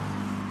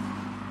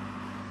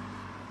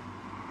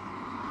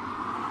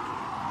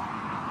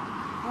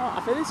 Oh,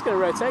 I think it's going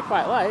to rotate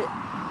quite late.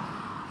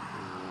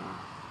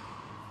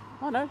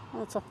 Oh no, on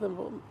the top of the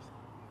bumps.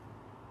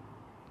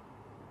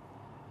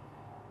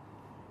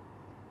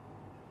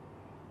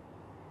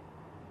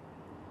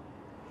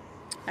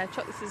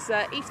 Chuck, this is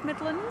East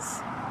Midlands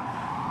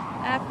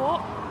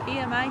Airport,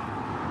 EMA.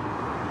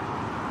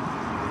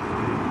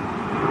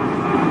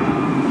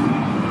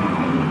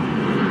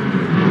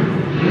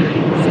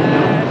 So,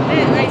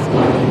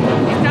 basically,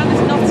 it's down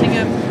this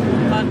Nottingham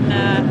on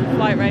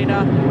flight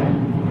radar.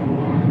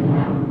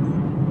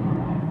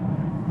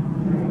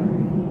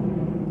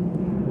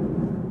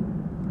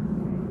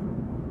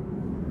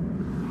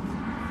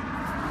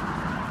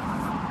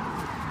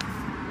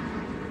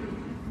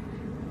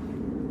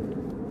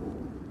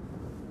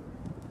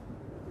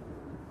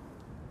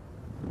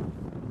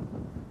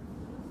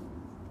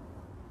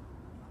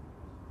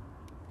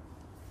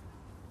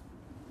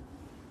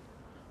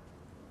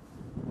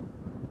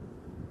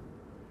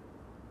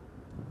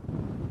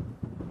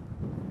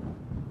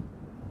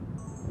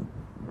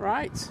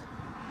 Right,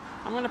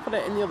 I'm going to put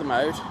it in the other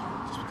mode,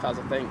 just because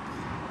I think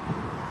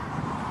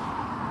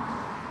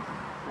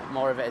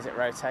more of it as it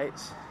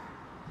rotates.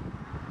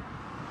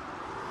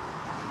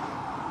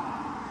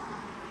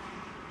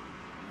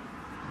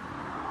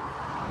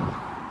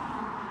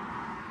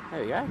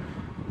 There we go.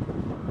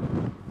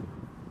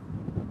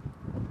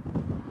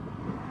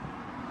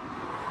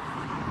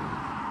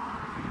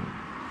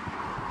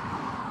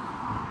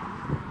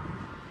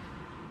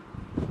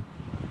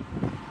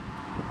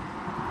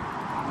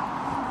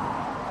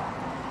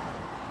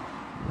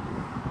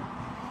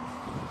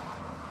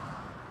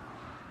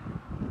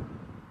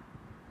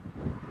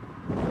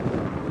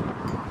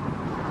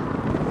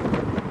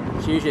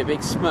 usually a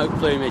big smoke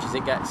plumage as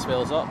it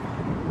spills up.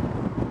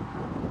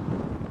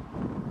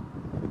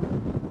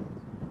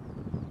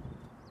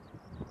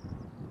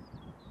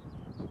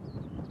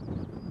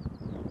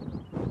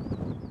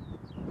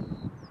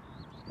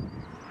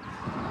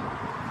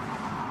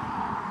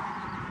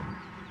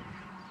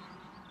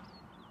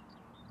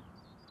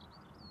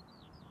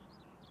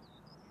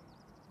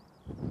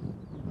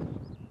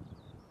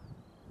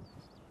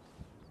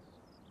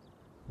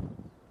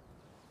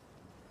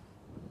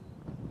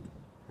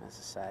 As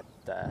I said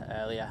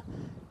earlier,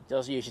 it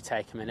does usually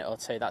take a minute or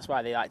two. That's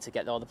why they like to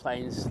get all the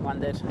planes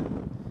landed.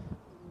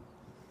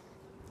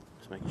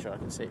 Just making sure I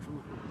can see it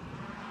from.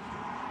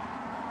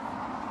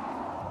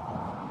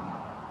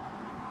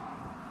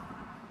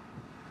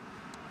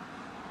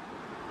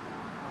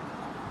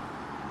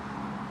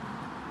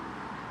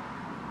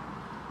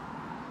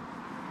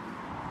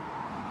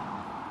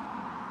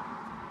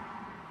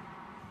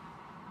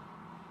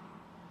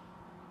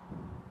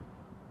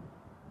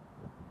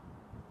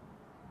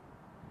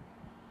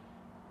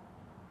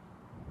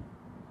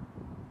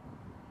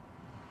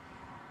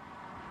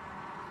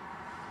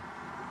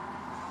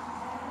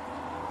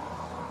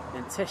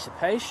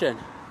 Anticipation.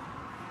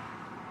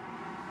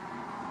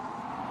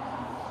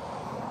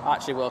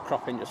 Actually, we'll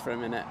crop in just for a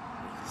minute.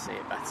 You can see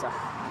it better.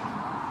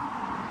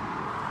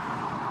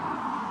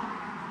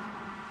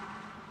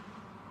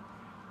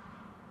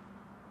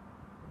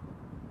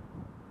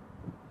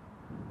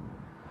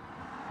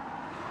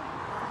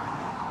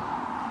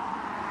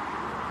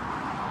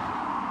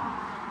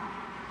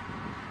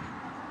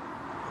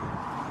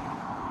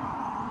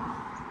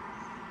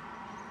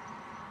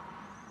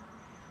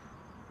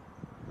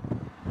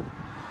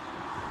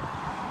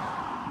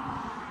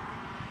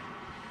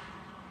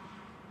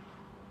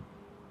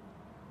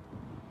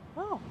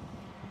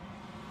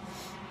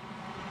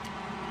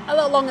 A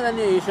little longer than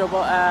usual,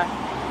 but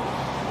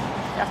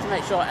you have to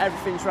make sure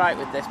everything's right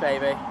with this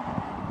baby.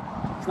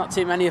 There's not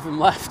too many of them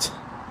left.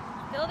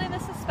 Building the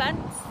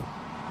suspense.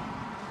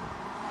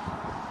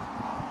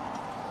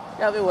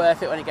 It'll be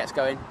worth it when it gets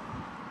going.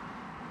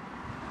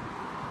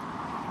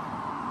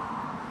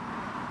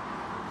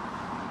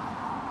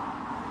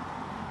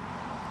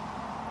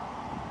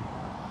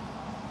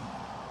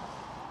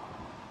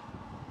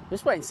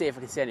 Just wait and see if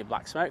I can see any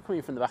black smoke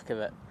coming from the back of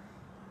it.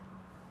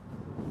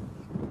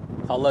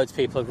 Oh, loads of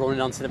people are running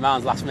onto the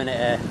mounds last minute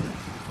here.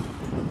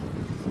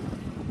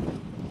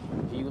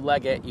 If you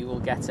leg it, you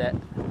will get it.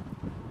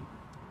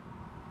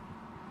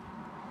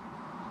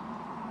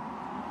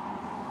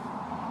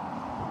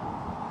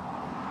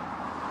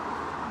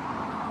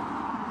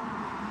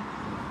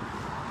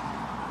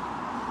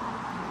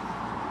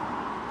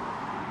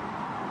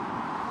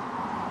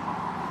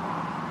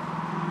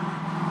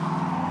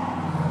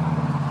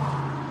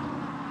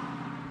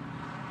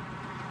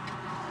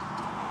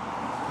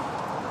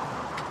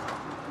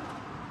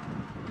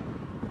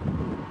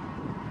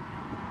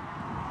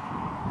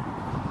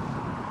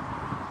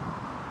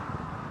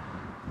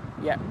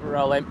 Yep,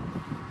 rolling.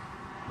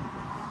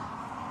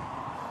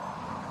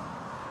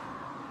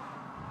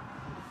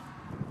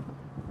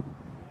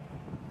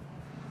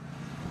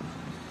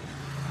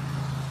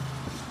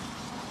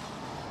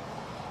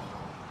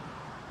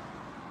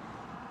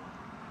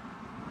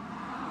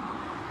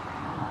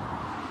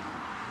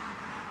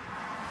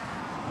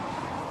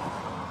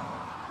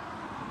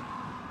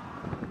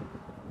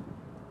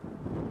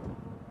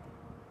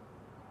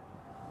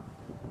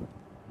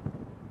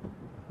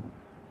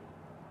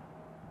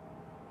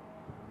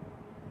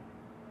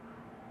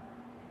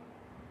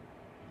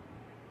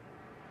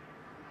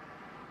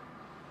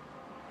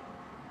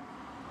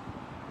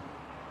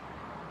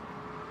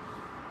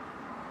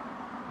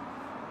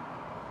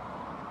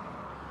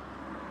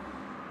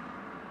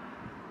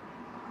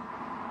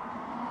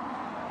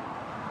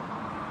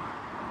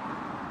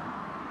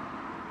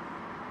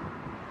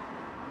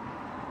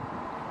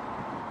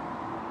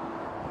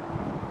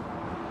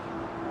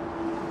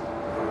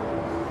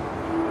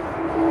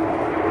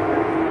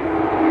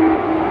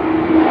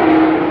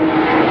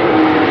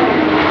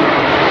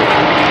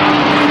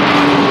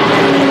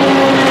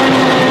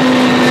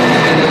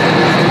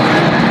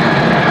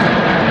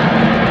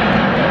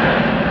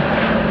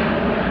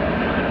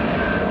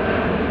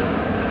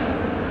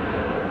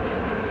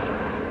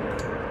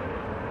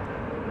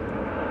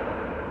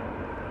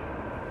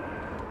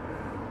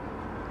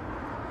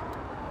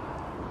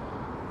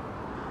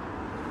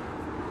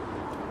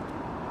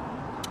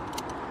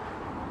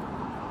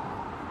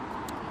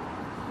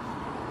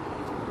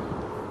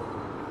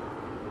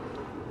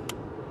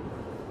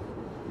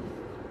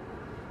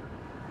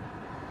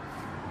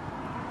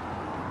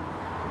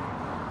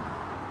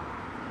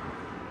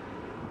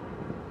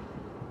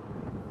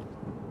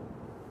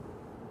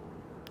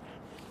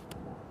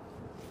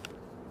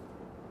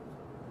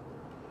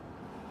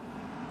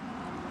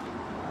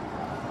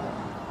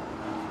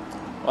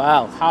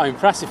 Well, how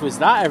impressive was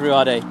that,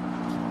 everybody?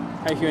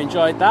 Hope you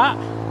enjoyed that.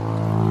 Oops,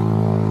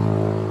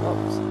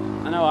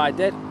 I know I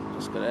did.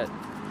 Just gotta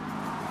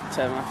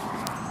turn my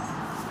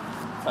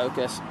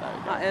focus. There we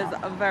go. That is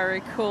a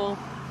very cool.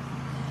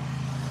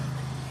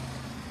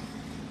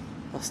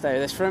 We'll stay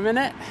with this for a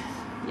minute.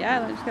 Yeah,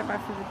 let me just get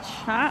back to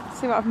the chat,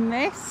 see what I've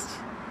missed.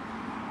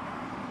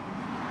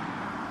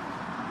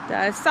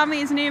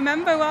 Sammy is a new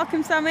member.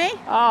 Welcome, Sammy.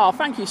 Oh,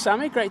 thank you,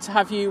 Sammy. Great to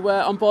have you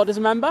on board as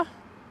a member.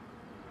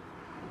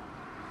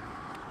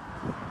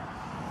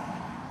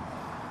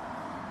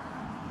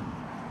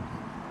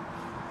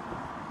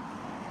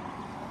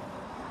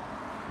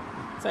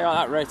 Tell you what,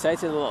 that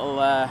rotated a little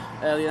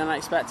earlier than I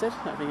expected.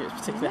 I don't think it was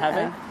particularly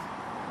heavy.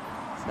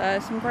 So,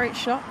 some great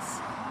shots.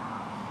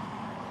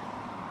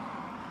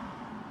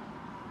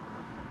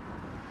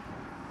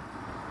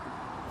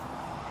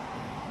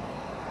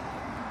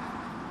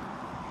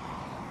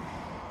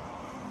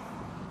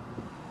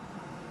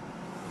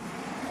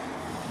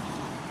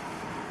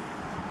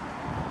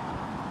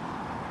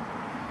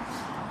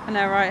 I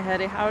know, right,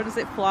 Hedy? How does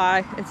it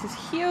fly? It is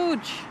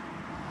huge.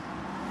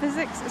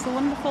 Physics is a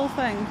wonderful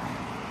thing.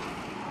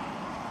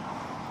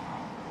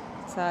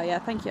 So yeah,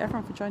 thank you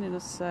everyone for joining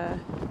us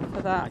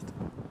for that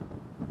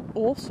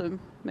awesome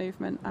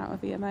movement out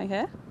of EMA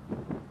here.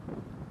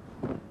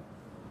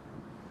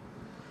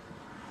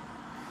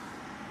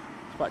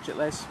 Just watch it,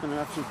 Liz. Going to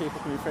have some people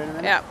coming through in a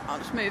minute. Yeah, I'll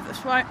just move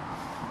this way.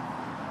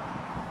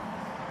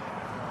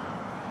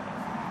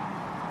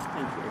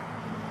 Thank you.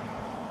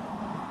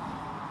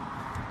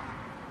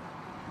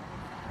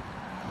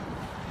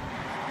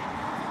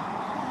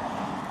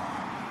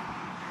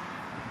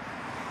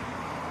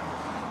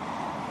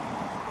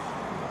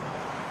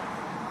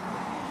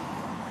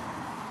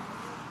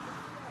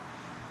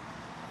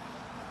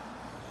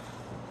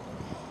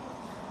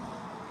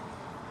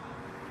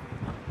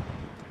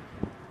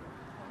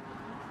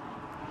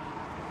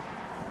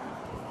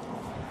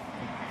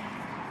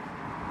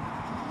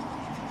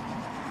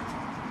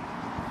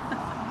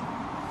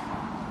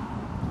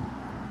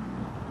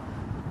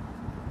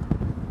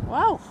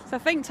 Wow. So I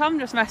think Tom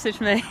just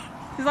messaged me.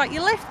 He's like,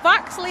 your lift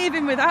back's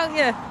leaving without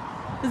you.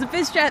 There's a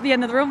bizjet at the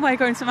end of the runway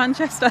going to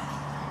Manchester.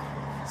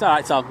 It's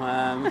alright, Tom.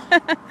 We'll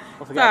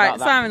forget about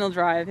that. Simon will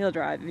drive. He'll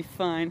drive. It'll be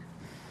fine.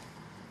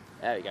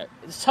 There we go.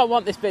 Does Tom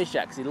want this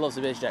bizjet? Because he loves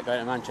the bizjet going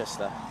to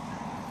Manchester.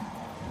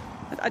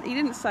 He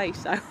didn't say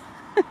so.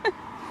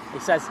 He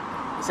says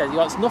he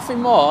wants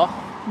nothing more.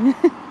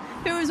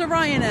 If it was a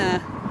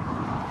Ryanair.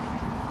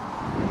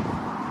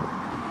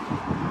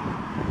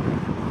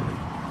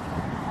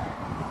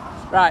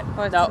 Right,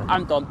 no,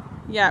 I'm done.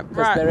 Yeah, because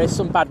right. there is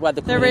some bad weather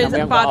coming in. There is and we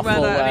haven't bad got a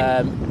full,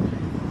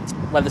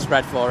 weather. weather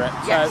spread for it.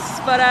 Yes,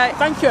 so, but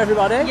thank you,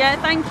 everybody.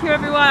 Yeah, thank you,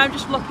 everyone. I'm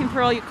just looking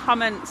for all your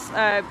comments.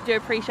 Do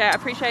appreciate it. I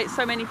appreciate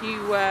so many of you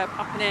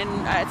popping in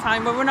at a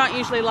time where we're not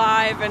usually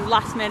live and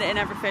last minute and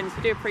everything. So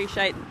I do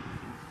appreciate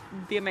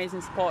the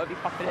amazing support of you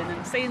popping in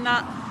and seeing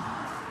that.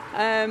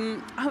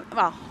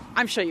 Well,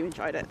 I'm sure you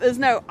enjoyed it. There's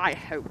no I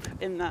hope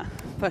in there,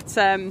 but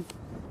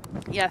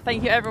yeah,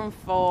 thank you everyone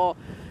for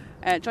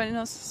joining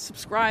us,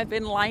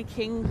 subscribing,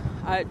 liking,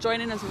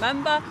 joining as a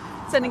member,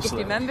 sending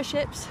gifted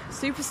memberships,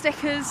 super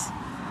stickers.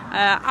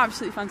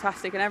 Absolutely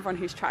fantastic, and everyone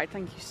who's tried,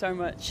 thank you so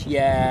much.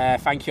 Yeah,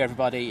 thank you,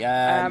 everybody.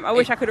 I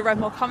wish I could have read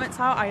more comments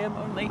out. I am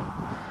only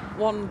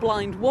one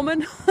blind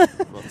woman.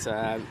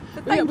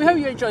 but we hope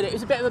you enjoyed it. It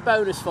was a bit of a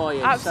bonus for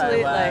you.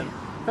 Absolutely. So,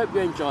 hope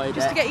you enjoyed it.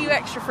 Just to get you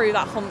extra through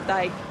that hump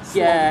day.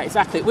 Yeah,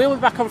 exactly. We'll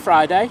be back on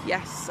Friday.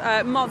 Yes.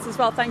 Mods as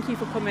well, thank you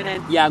for coming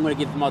in. Yeah, I'm going to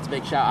give the mods a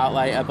big shout out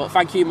later. But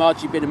thank you,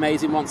 mods. You've been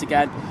amazing once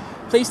again.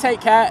 Please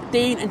take care.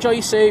 Dean, enjoy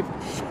your soup.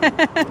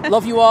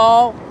 Love you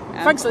all.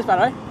 Thanks, Liz, by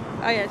the way.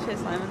 Oh yeah, cheers,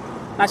 Simon.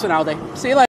 Nice one, Aldi. See you later.